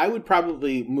I would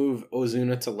probably move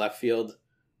Ozuna to left field,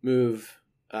 move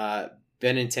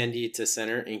Benintendi to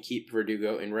center, and keep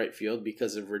Verdugo in right field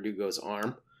because of Verdugo's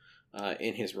arm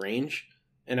in his range.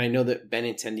 And I know that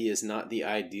Benintendi is not the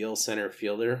ideal center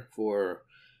fielder for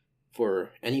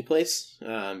any place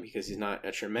because he's not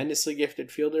a tremendously gifted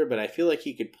fielder, but I feel like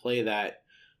he could play that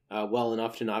well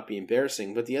enough to not be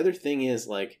embarrassing. But the other thing is,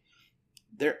 like,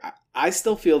 I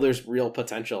still feel there's real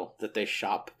potential that they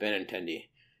shop Benintendi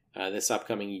this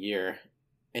upcoming year.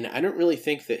 And I don't really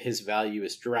think that his value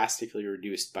is drastically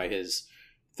reduced by his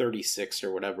 36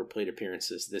 or whatever plate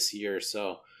appearances this year.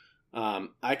 So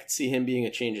I could see him being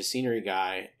a change of scenery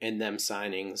guy and them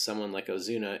signing someone like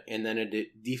Ozuna and then a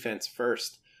defense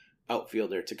first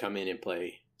outfielder to come in and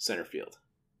play center field.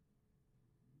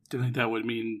 Do you think that would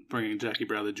mean bringing Jackie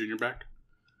Bradley Jr. back?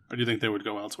 Or do you think they would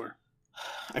go elsewhere?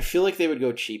 I feel like they would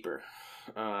go cheaper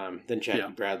than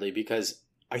Jackie Bradley, because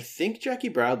I think Jackie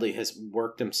Bradley has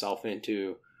worked himself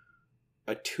into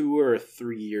a 2 or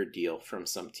 3 year deal from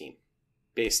some team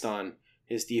based on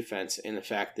his defense and the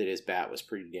fact that his bat was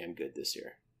pretty damn good this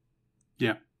year.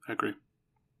 Yeah, I agree.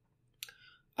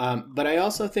 But I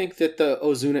also think that the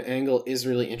Ozuna angle is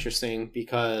really interesting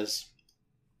because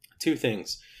two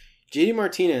things. JD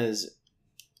Martinez,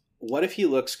 what if he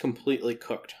looks completely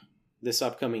cooked this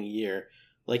upcoming year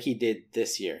like he did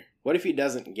this year? What if he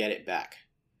doesn't get it back?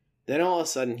 Then all of a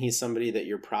sudden he's somebody that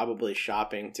you're probably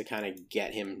shopping to kind of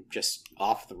get him just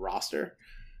off the roster.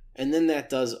 And then that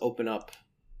does open up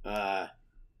a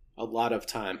lot of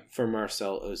time for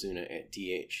Marcell Ozuna at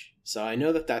DH. So I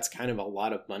know that that's kind of a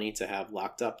lot of money to have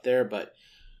locked up there, but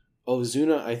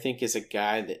Ozuna, I think, is a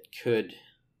guy that could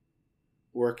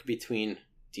work between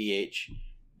DH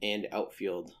and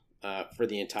outfield for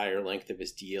the entire length of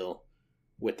his deal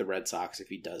with the Red Sox if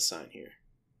he does sign here.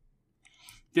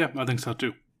 Yeah, I think so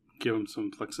too. Give him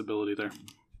some flexibility there.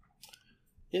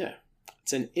 Yeah,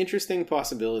 it's an interesting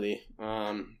possibility.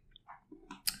 All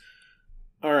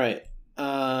right.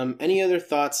 Any other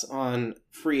thoughts on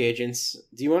free agents?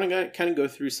 Do you want to kind of go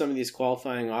through some of these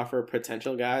qualifying offer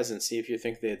potential guys and see if you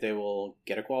think that they will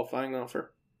get a qualifying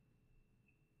offer?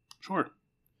 Sure.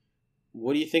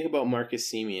 What do you think about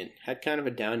Marcus Semien? Had kind of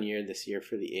a down year this year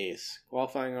for the A's.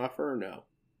 Qualifying offer or no?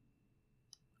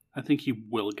 I think he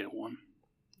will get one.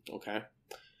 Okay.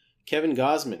 Kevin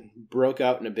Gausman broke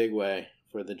out in a big way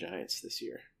for the Giants this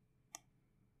year.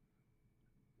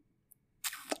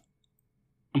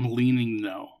 I'm leaning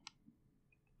no.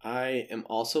 I am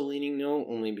also leaning no,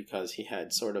 only because he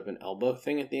had sort of an elbow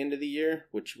thing at the end of the year,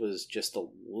 which was just a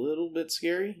little bit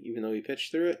scary, even though he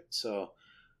pitched through it. So,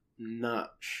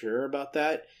 not sure about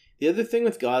that. The other thing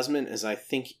with Gausman is I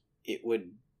think it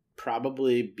would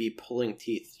probably be pulling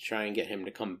teeth to try and get him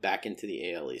to come back into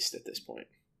the AL East at this point.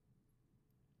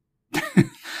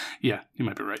 Yeah, you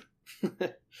might be right.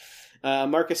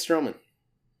 Marcus Stroman.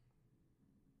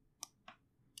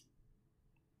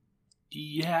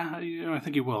 Yeah, I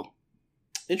think he will.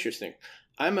 Interesting.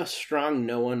 I'm a strong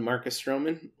no on Marcus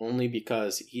Stroman, only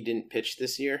because he didn't pitch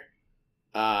this year.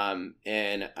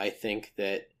 And I think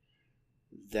that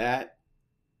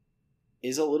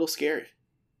is a little scary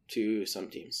to some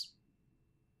teams.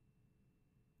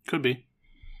 Could be.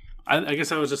 I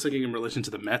guess I was just thinking in relation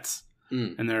to the Mets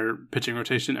and their pitching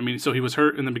rotation. I mean, so he was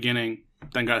hurt in the beginning,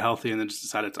 then got healthy, and then just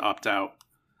decided to opt out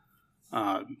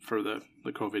for the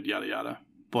COVID yada yada.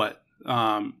 But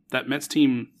that Mets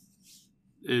team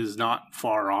is not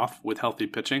far off with healthy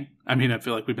pitching. I mean, I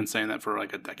feel like we've been saying that for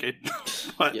like a decade.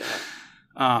 But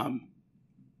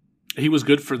he was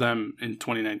good for them in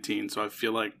 2019. So I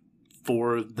feel like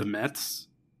for the Mets,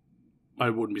 I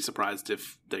wouldn't be surprised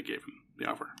if they gave him the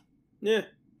offer. Yeah,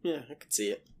 I could see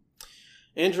it.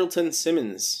 Andrelton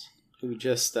Simmons, who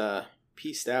just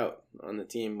pieced out on the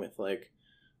team with like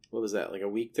a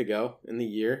week to go in the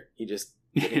year. He just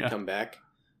didn't come back.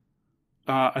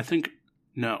 I think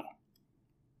no.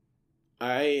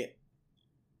 I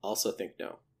also think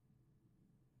no.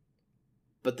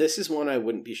 But this is one I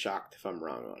wouldn't be shocked if I'm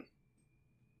wrong on.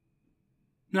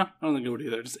 No, I don't think it would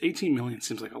either. Just $18 million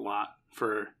seems like a lot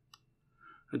for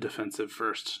a defensive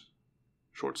first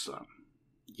shortstop.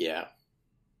 Yeah.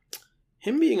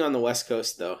 Him being on the West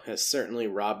Coast, though, has certainly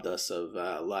robbed us of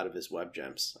a lot of his web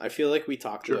gems. I feel like we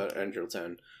talked about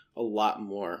Andrelton a lot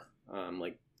more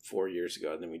like 4 years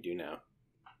ago than we do now.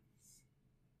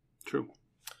 True.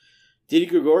 Didi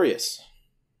Gregorius.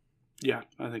 Yeah,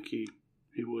 I think he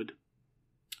would.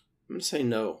 I'm going to say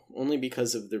no, only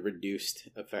because of the reduced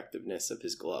effectiveness of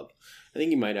his glove. I think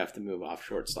he might have to move off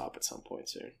shortstop at some point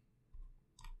soon.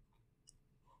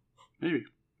 Maybe,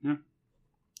 yeah.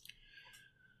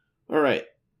 All right.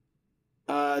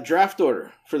 Draft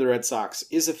order for the Red Sox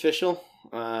is official.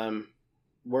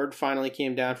 Word finally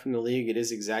came down from the league. It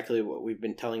is exactly what we've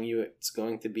been telling you it's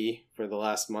going to be for the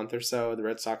last month or so. The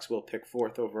Red Sox will pick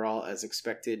 4th overall as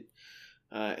expected.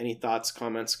 Any thoughts,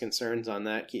 comments, concerns on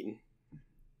that, Keaton?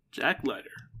 Jack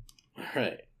Leiter. All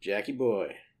right, Jackie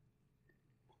boy.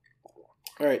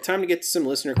 All right, time to get to some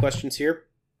listener questions here.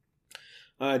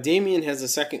 Damien has a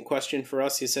second question for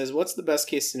us. He says, what's the best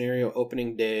case scenario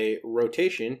opening day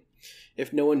rotation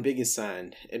if no one big is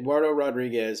signed? Eduardo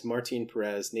Rodriguez, Martin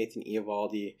Perez, Nathan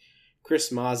Eovaldi,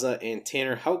 Chris Mazza, and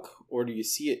Tanner Houck, or do you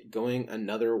see it going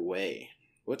another way?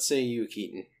 What say you,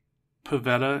 Keaton?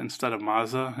 Pivetta instead of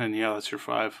Mazza, and yeah, that's your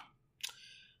 5.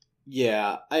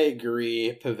 Yeah, I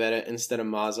agree. Pivetta instead of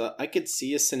Mazza. I could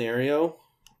see a scenario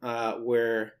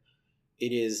where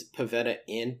it is Pivetta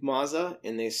and Mazza,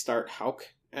 and they start Houck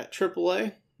at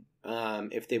AAA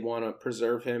if they want to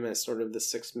preserve him as sort of the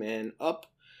 6th man up.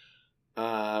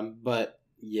 But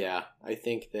yeah, I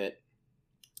think that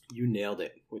you nailed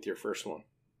it with your first one.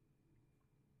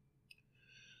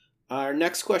 Our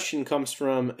next question comes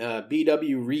from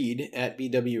BW Reed at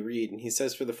BW Reed, and he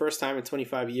says, for the first time in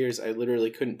 25 years, I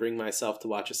literally couldn't bring myself to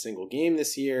watch a single game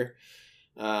this year.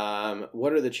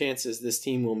 What are the chances this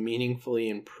team will meaningfully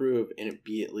improve and it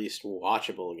be at least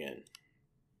watchable again?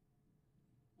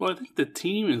 Well, I think the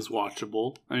team is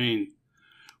watchable. I mean,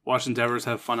 watching Devers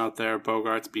have fun out there,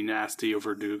 Bogarts be nasty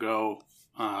over Dugo,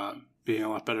 being a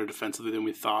lot better defensively than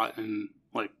we thought, and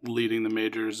like leading the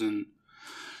majors and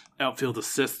outfield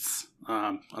assists.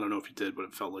 I don't know if he did, but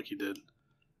it felt like he did.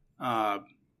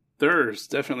 There's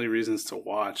definitely reasons to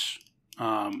watch.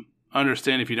 I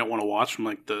understand if you don't want to watch from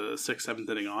like the 6th, 7th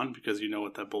inning on because you know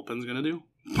what that bullpen's going to do.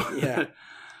 Yeah.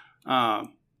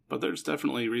 But there's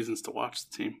definitely reasons to watch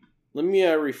the team. Let me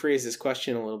rephrase this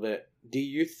question a little bit. Do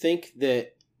you think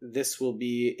that this will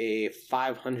be a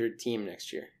 500 team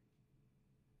next year?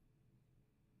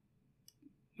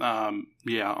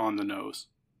 Yeah, on the nose.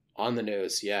 On the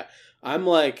nose, yeah.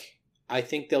 I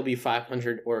think they'll be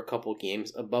 500 or a couple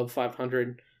games above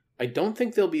 500. I don't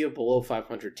think they'll be a below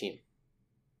 500 team.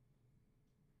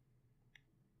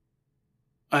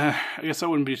 I guess I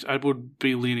would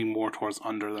be leaning more towards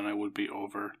under than I would be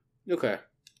over. Okay.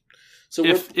 So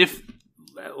if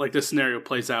like this scenario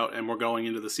plays out and we're going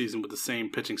into the season with the same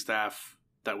pitching staff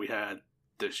that we had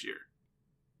this year,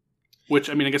 which,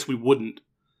 I mean, I guess we wouldn't,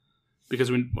 because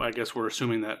I guess we're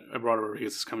assuming that Eduardo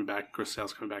Rodriguez is coming back, Chris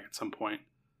Sale's coming back at some point.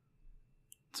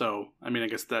 So, I mean, I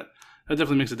guess that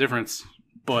definitely makes a difference.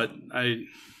 But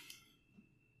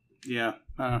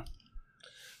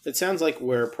it sounds like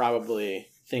we're probably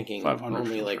thinking 500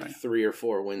 only like right. 3 or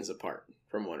 4 wins apart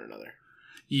from one another.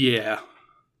 Yeah.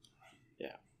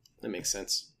 Yeah, that makes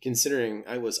sense. Considering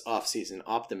I was off-season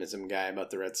optimism guy about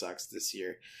the Red Sox this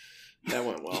year, that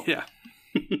went well. Yeah.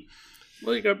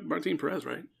 Well, you got Martin Perez,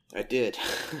 right? I did.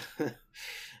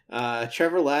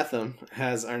 Trevor Latham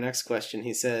has our next question.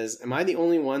 He says, am I the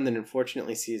only one that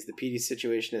unfortunately sees the PD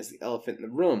situation as the elephant in the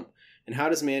room? And how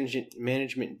does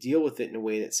management deal with it in a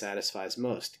way that satisfies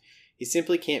most? He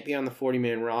simply can't be on the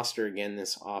 40-man roster again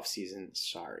this offseason.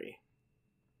 Sorry.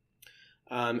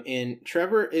 And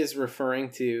Trevor is referring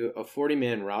to a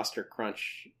 40-man roster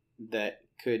crunch that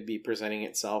could be presenting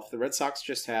itself. The Red Sox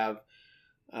just have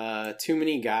too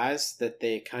many guys that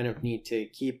they kind of need to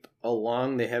keep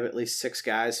along. They have at least 6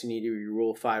 guys who need to be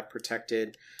Rule 5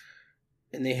 protected.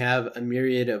 And they have a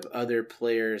myriad of other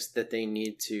players that they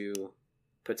need to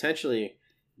potentially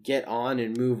get on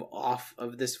and move off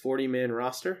of this 40-man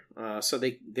roster. So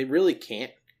they really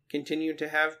can't continue to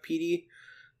have PD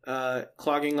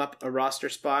clogging up a roster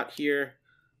spot here.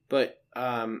 But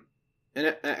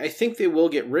and I think they will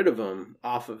get rid of him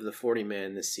off of the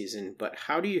 40-man this season. But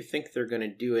how do you think they're going to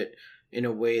do it in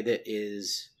a way that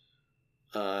is,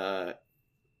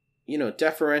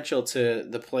 deferential to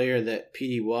the player that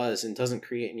PD was and doesn't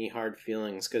create any hard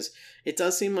feelings? Because it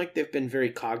does seem like they've been very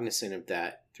cognizant of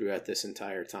that throughout this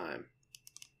entire time.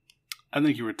 I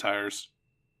think he retires.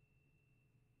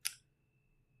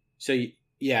 So,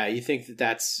 you think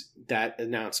that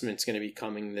announcement's going to be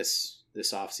coming this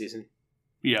offseason?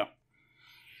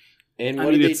 And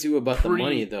what do they do about the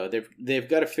money, though? They've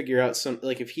got to figure out some,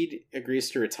 like, if he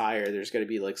agrees to retire, there's got to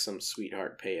be like some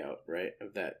sweetheart payout, right,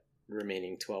 of that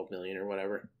remaining $12 million or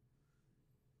whatever.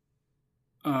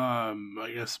 I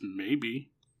guess maybe.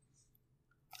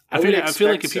 I feel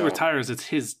like if he retires, it's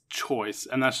his choice,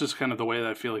 and that's just kind of the way that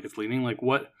I feel like it's leaning. Like,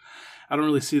 I don't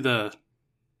really see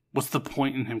what's the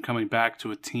point in him coming back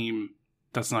to a team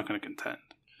that's not going to contend?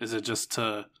 Is it just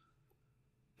to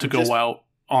go out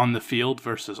on the field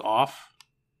versus off?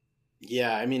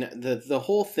 Yeah, I mean, the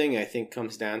whole thing, I think,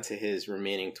 comes down to his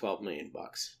remaining $12 million.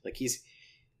 Like,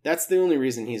 that's the only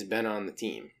reason he's been on the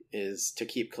team, is to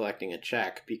keep collecting a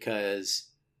check, because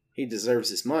he deserves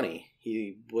his money.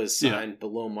 He was signed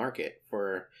below market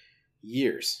for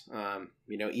years.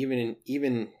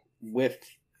 Even with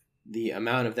the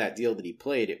amount of that deal that he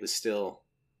played, it was still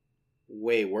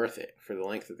way worth it for the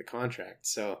length of the contract.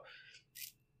 So,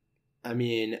 I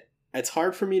mean, it's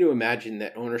hard for me to imagine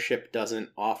that ownership doesn't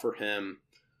offer him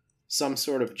some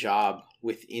sort of job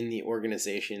within the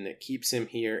organization that keeps him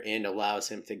here and allows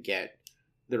him to get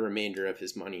the remainder of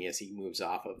his money as he moves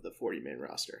off of the 40-man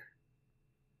roster.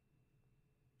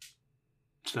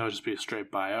 So that would just be a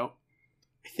straight buyout?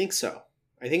 I think so.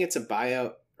 I think it's a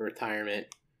buyout, a retirement,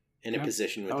 and a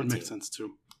position with the team. That would make sense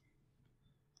too.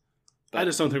 But I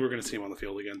just don't think we're going to see him on the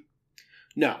field again.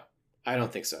 No, I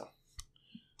don't think so.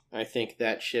 I think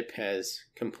that ship has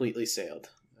completely sailed.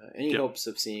 Any hopes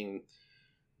of seeing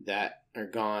that are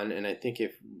gone, and I think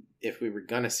if we were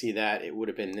going to see that, it would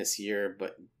have been this year,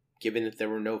 but given that there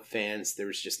were no fans, there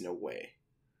was just no way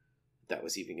that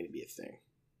was even going to be a thing.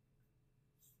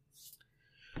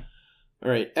 All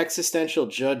right, Existential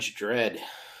Judge Dredd.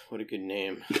 What a good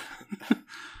name.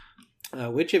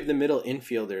 Which of the middle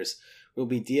infielders will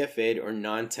be DFA'd or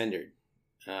non-tendered?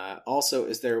 Also,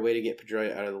 is there a way to get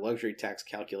Pedroia out of the luxury tax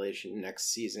calculation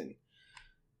next season?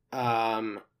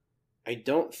 I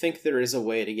don't think there is a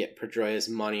way to get Pedroia's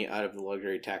money out of the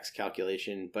luxury tax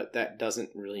calculation, but that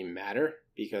doesn't really matter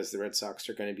because the Red Sox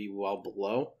are going to be well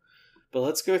below. But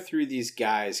let's go through these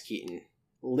guys, Keaton.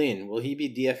 Lynn, will he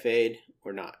be DFA'd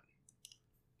or not?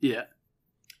 Yeah.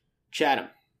 Chatham.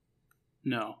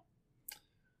 No.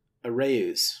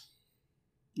 Arraez.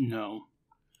 No.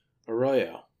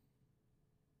 Arroyo.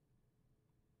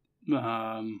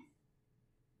 No.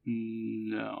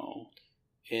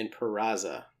 And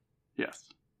Peraza. Yes.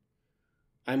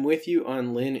 I'm with you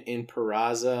on Lynn and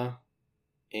Peraza.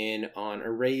 And on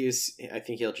Arraez, I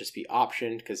think he'll just be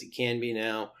optioned because he can be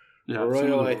now. Yeah,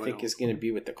 Arroyo, I think, is going to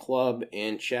be with the club.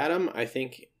 And Chatham, I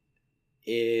think,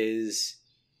 is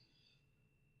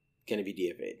going to be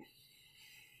DFA'd.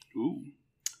 Ooh.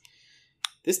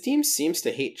 This team seems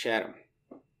to hate Chatham.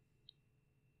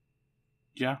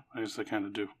 Yeah, I guess I kind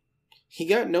of do. He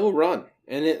got no run,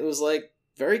 and it was like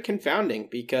very confounding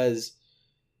because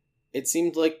it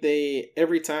seemed like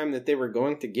every time that they were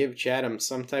going to give Chatham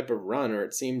some type of run, or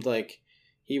it seemed like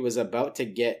he was about to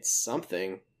get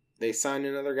something, they signed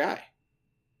another guy.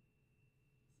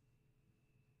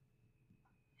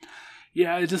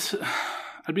 Yeah,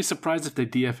 I'd be surprised if they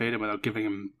DFA'd him without giving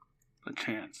him a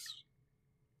chance,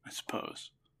 I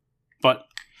suppose. But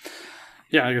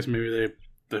yeah, I guess maybe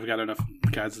they've got enough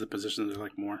guys at the position that they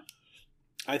like more.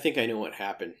 I think I know what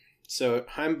happened. So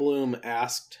Chaim Bloom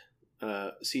asked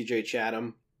CJ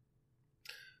Chatham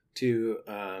to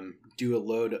do a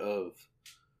load of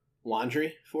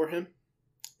laundry for him,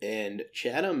 and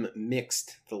Chatham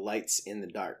mixed the lights and the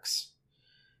darks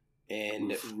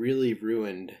and really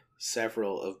ruined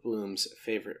several of Bloom's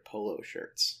favorite polo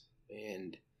shirts,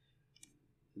 and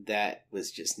that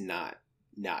was just not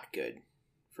good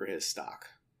for his stock.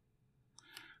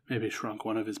 Maybe shrunk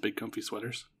one of his big comfy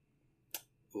sweaters.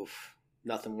 Oof,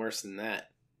 nothing worse than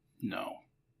that. No,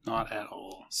 not at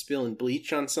all. Spilling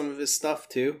bleach on some of his stuff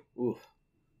too. Oof,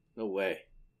 no way.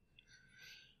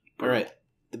 All right,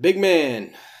 the big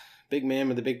man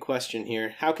with the big question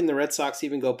here. How can the Red Sox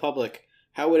even go public?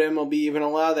 How would MLB even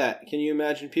allow that? Can you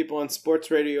imagine people on sports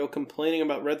radio complaining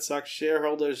about Red Sox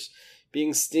shareholders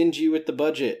being stingy with the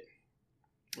budget?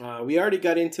 We already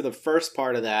got into the first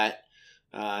part of that,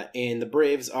 and the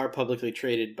Braves are publicly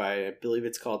traded by, I believe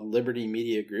it's called Liberty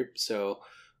Media Group, so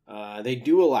they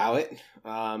do allow it.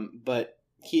 But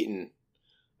Keaton,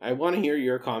 I want to hear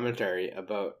your commentary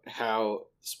about how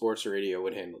sports radio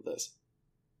would handle this.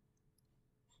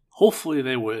 Hopefully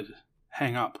they would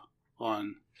hang up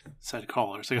on said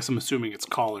callers. I guess I'm assuming it's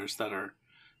callers that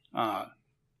are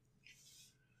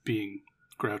being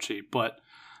grouchy. But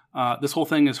this whole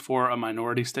thing is for a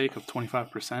minority stake of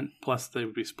 25%. Plus they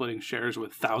would be splitting shares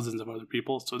with thousands of other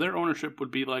people. So their ownership would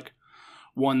be like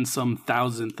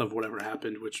 1/1000th of whatever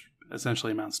happened, which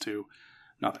essentially amounts to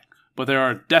nothing. But there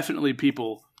are definitely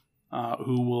people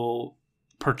who will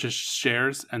purchase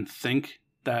shares and think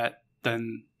that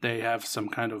then they have some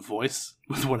kind of voice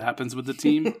with what happens with the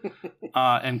team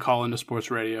and call into sports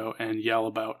radio and yell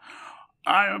about,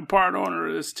 I am part owner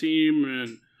of this team,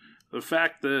 and the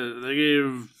fact that they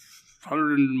gave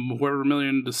 100 and whatever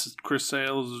million to Chris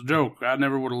Sale is a joke. I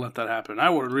never would have let that happen.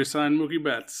 I would have re-signed Mookie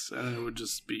Betts, and it would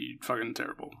just be fucking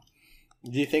terrible.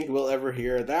 Do you think we'll ever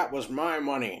hear, that was my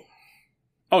money?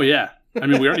 Oh, yeah. I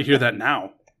mean, we already hear that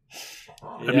now.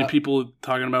 Yeah. I mean, people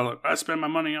talking about, like, I spend my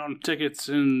money on tickets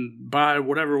and buy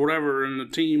whatever, and the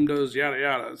team does yada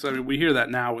yada. So, I mean, we hear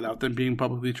that now without them being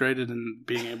publicly traded and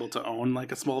being able to own,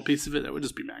 like, a small piece of it. That would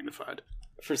just be magnified.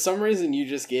 For some reason, you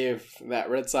just gave that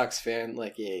Red Sox fan,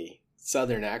 like, a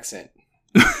southern accent.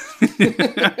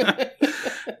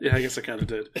 Yeah, I guess I kind of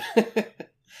did.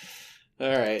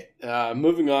 All right.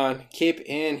 Moving on. Cape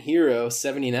Ann Hero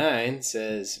 79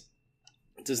 says,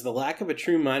 Does the lack of a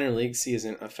true minor league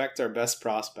season affect our best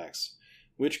prospects?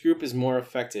 Which group is more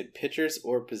affected, pitchers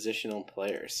or positional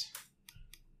players?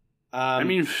 I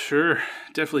mean, sure,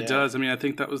 definitely does. I mean, I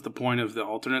think that was the point of the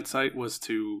alternate site, was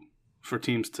for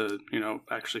teams to,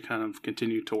 actually kind of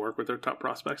continue to work with their top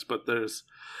prospects. But there's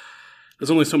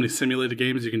only so many simulated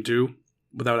games you can do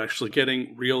without actually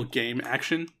getting real game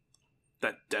action.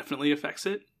 That definitely affects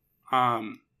it.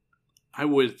 I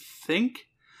would think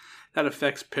that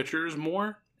affects pitchers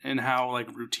more and how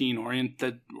like routine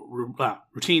oriented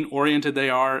they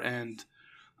are, and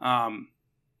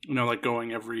like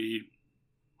going every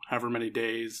however many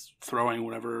days, throwing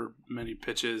whatever many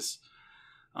pitches.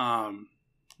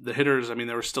 The hitters, I mean,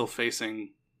 they were still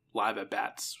facing live at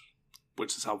bats,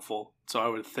 which is helpful. So I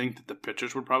would think that the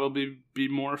pitchers would probably be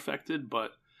more affected,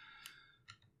 but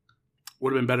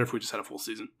would have been better if we just had a full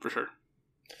season for sure.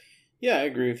 Yeah, I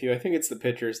agree with you. I think it's the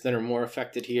pitchers that are more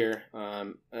affected here.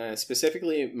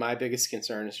 Specifically, my biggest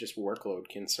concern is just workload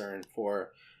concern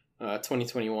for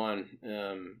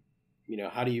 2021.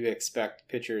 How do you expect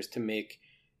pitchers to make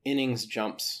innings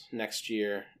jumps next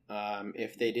year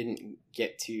if they didn't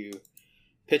get to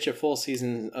pitch a full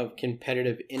season of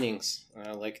competitive innings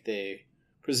like they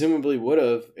presumably would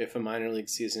have if a minor league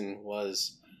season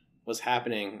was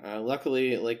happening.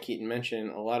 Luckily, like Keaton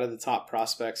mentioned, a lot of the top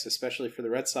prospects, especially for the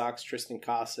Red Sox, Tristan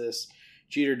Casas,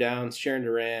 Jeter Downs, Sharon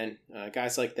Duran,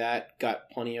 guys like that, got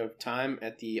plenty of time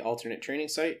at the alternate training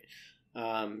site.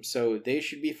 So they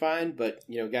should be fine. But,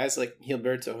 guys like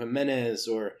Gilberto Jimenez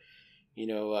or,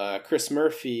 Chris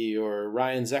Murphy or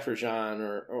Ryan Zefferjan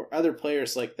or other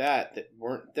players like that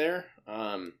weren't there,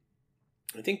 I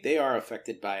think they are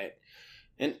affected by it.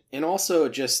 And also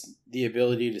just the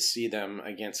ability to see them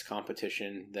against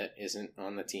competition that isn't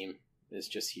on the team is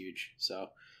just huge. So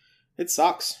it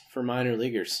sucks for minor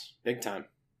leaguers, big time.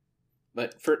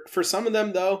 But for some of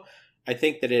them, though, I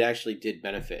think that it actually did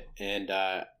benefit. And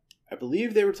I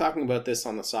believe they were talking about this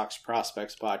on the Sox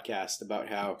Prospects podcast about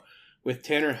how with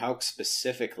Tanner Houck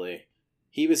specifically,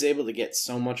 he was able to get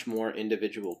so much more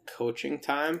individual coaching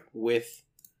time with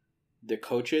the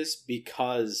coaches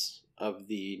because of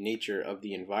the nature of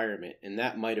the environment, and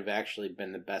that might have actually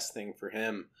been the best thing for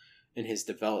him in his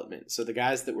development. So the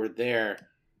guys that were there,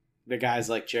 the guys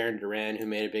like Jaron Duran who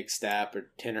made a big step,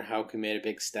 or Tanner Houck who made a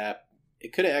big step,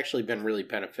 it could have actually been really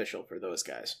beneficial for those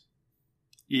guys.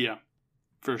 Yeah,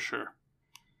 for sure.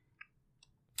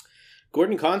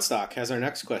 Gordon Constock has our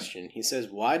next question. He says,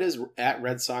 why does at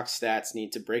Red Sox Stats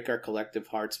need to break our collective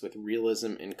hearts with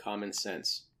realism and common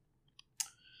sense?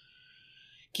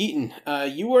 Keaton,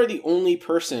 you are the only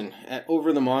person at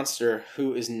Over the Monster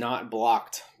who is not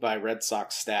blocked by Red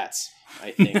Sox Stats,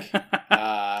 I think.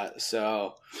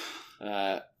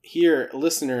 Here,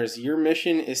 listeners, your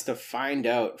mission is to find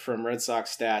out from Red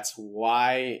Sox Stats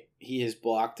why he has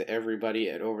blocked everybody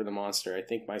at Over the Monster. I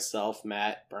think myself,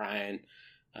 Matt, Brian,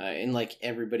 and like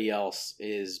everybody else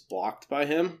is blocked by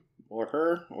him or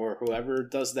her or whoever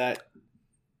does that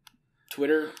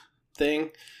Twitter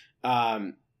thing.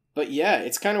 But yeah,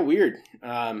 it's kind of weird.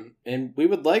 And we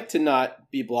would like to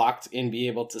not be blocked and be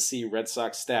able to see Red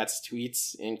Sox Stats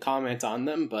tweets and comment on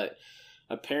them, but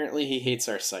apparently he hates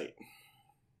our site.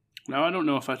 Now, I don't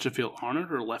know if I should feel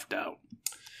honored or left out.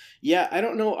 Yeah, I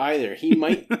don't know either. He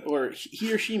might, or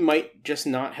he or she might just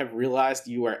not have realized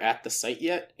you are at the site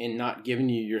yet and not given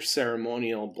you your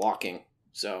ceremonial blocking.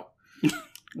 So,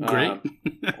 great.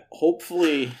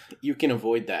 Hopefully you can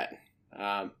avoid that.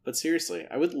 But seriously,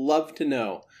 I would love to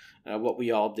know what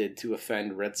we all did to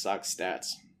offend Red Sox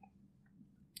Stats.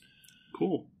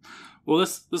 Cool. Well,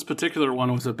 this particular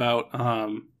one was about,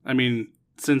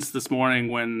 since this morning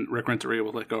when Rick Renteria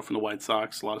was let go from the White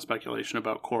Sox, a lot of speculation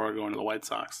about Cora going to the White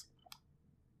Sox.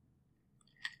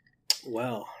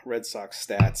 Well, Red Sox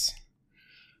Stats.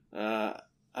 I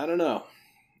don't know.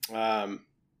 I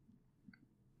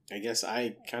guess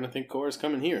I kind of think Cora's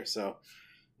coming here, so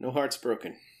no hearts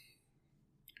broken.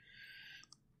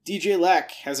 DJ Lack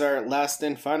has our last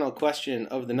and final question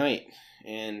of the night.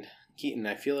 And Keaton,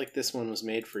 I feel like this one was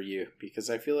made for you because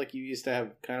I feel like you used to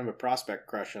have kind of a prospect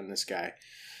crush on this guy.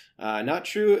 Not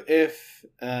sure if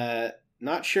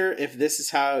this is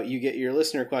how you get your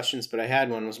listener questions, but I had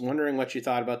one. Was wondering what you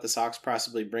thought about the Sox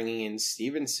possibly bringing in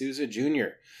Steven Souza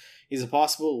Jr. He's a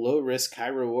possible low risk, high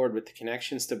reward with the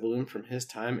connections to Bloom from his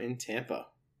time in Tampa.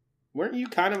 Weren't you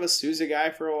kind of a Souza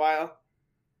guy for a while?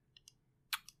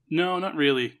 No, not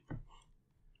really.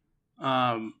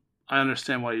 I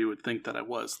understand why you would think that I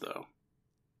was, though.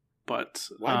 But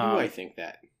why do I think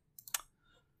that?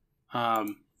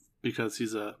 Because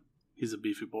he's a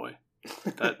beefy boy.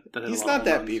 That he's not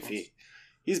that beefy.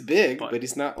 He's big, but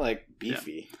he's not like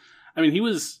beefy. Yeah. I mean, he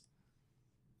was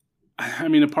I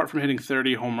mean, apart from hitting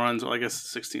 30 home runs, well, I guess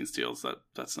 16 steals,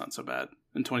 that's not so bad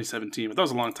in 2017. But that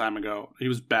was a long time ago. He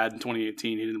was bad in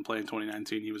 2018. He didn't play in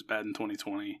 2019. He was bad in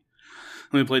 2020.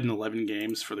 Only played in 11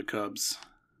 games for the Cubs.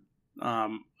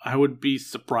 I would be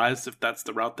surprised if that's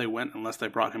the route they went, unless they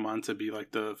brought him on to be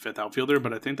like the fifth outfielder.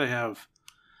 But I think they have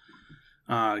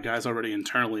guys already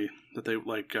internally that they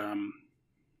like.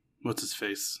 What's his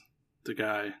face? The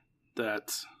guy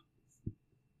that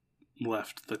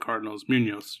left the Cardinals,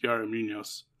 Yara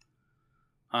Munoz,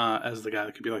 as the guy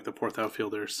that could be like the fourth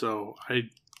outfielder. So I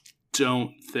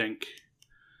don't think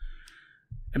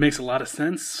it makes a lot of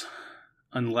sense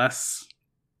unless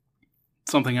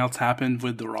something else happened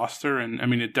with the roster. And I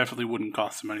mean, it definitely wouldn't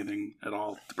cost him anything at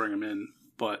all to bring him in.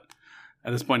 But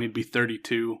at this point, he'd be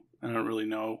 32. I don't really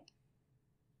know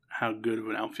how good of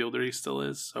an outfielder he still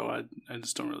is. So I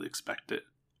just don't really expect it.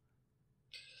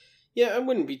 Yeah, I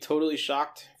wouldn't be totally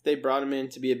shocked if they brought him in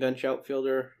to be a bench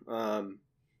outfielder,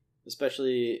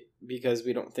 especially because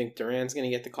we don't think Duran's going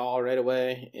to get the call right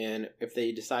away. And if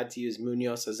they decide to use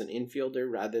Munoz as an infielder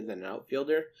rather than an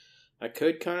outfielder, I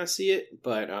could kind of see it,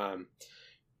 but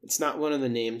it's not one of the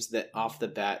names that off the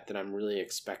bat that I'm really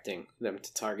expecting them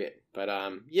to target. But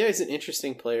yeah, he's an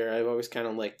interesting player. I've always kind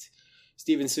of liked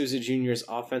Steven Souza Jr.'s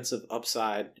offensive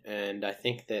upside, and I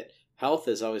think that health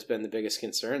has always been the biggest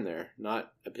concern there,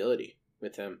 not ability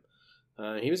with him.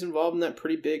 He was involved in that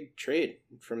pretty big trade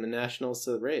from the Nationals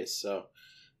to the Rays. So,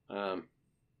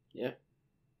 yeah,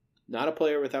 not a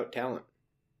player without talent.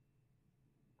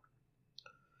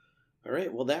 All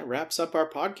right, well, that wraps up our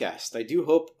podcast. I do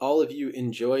hope all of you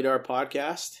enjoyed our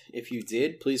podcast. If you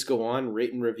did, please go on,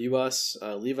 rate and review us,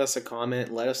 leave us a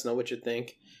comment, let us know what you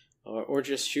think, or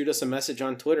just shoot us a message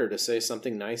on Twitter to say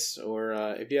something nice, or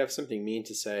if you have something mean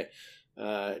to say,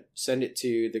 send it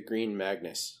to the Green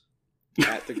Magnus,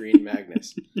 at the Green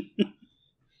Magnus.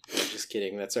 Just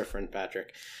kidding, that's our friend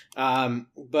Patrick. Yeah,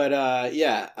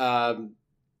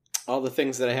 all the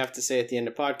things that I have to say at the end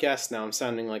of podcasts. Now I'm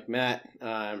sounding like Matt.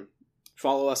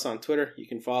 Follow us on Twitter. You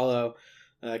can follow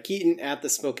Keaton at the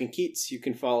Smoking Keats. You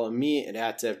can follow me at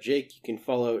 @DevJake. You can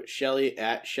follow Shelly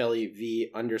at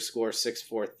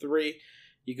ShellyV_643.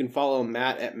 You can follow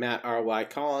Matt at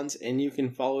MattRYCollins, and you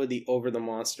can follow the Over the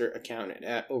Monster account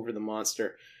at Over the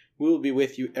Monster. We will be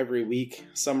with you every week,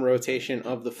 some rotation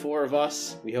of the four of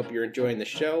us. We hope you're enjoying the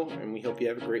show, and we hope you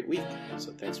have a great week.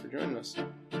 So thanks for joining us.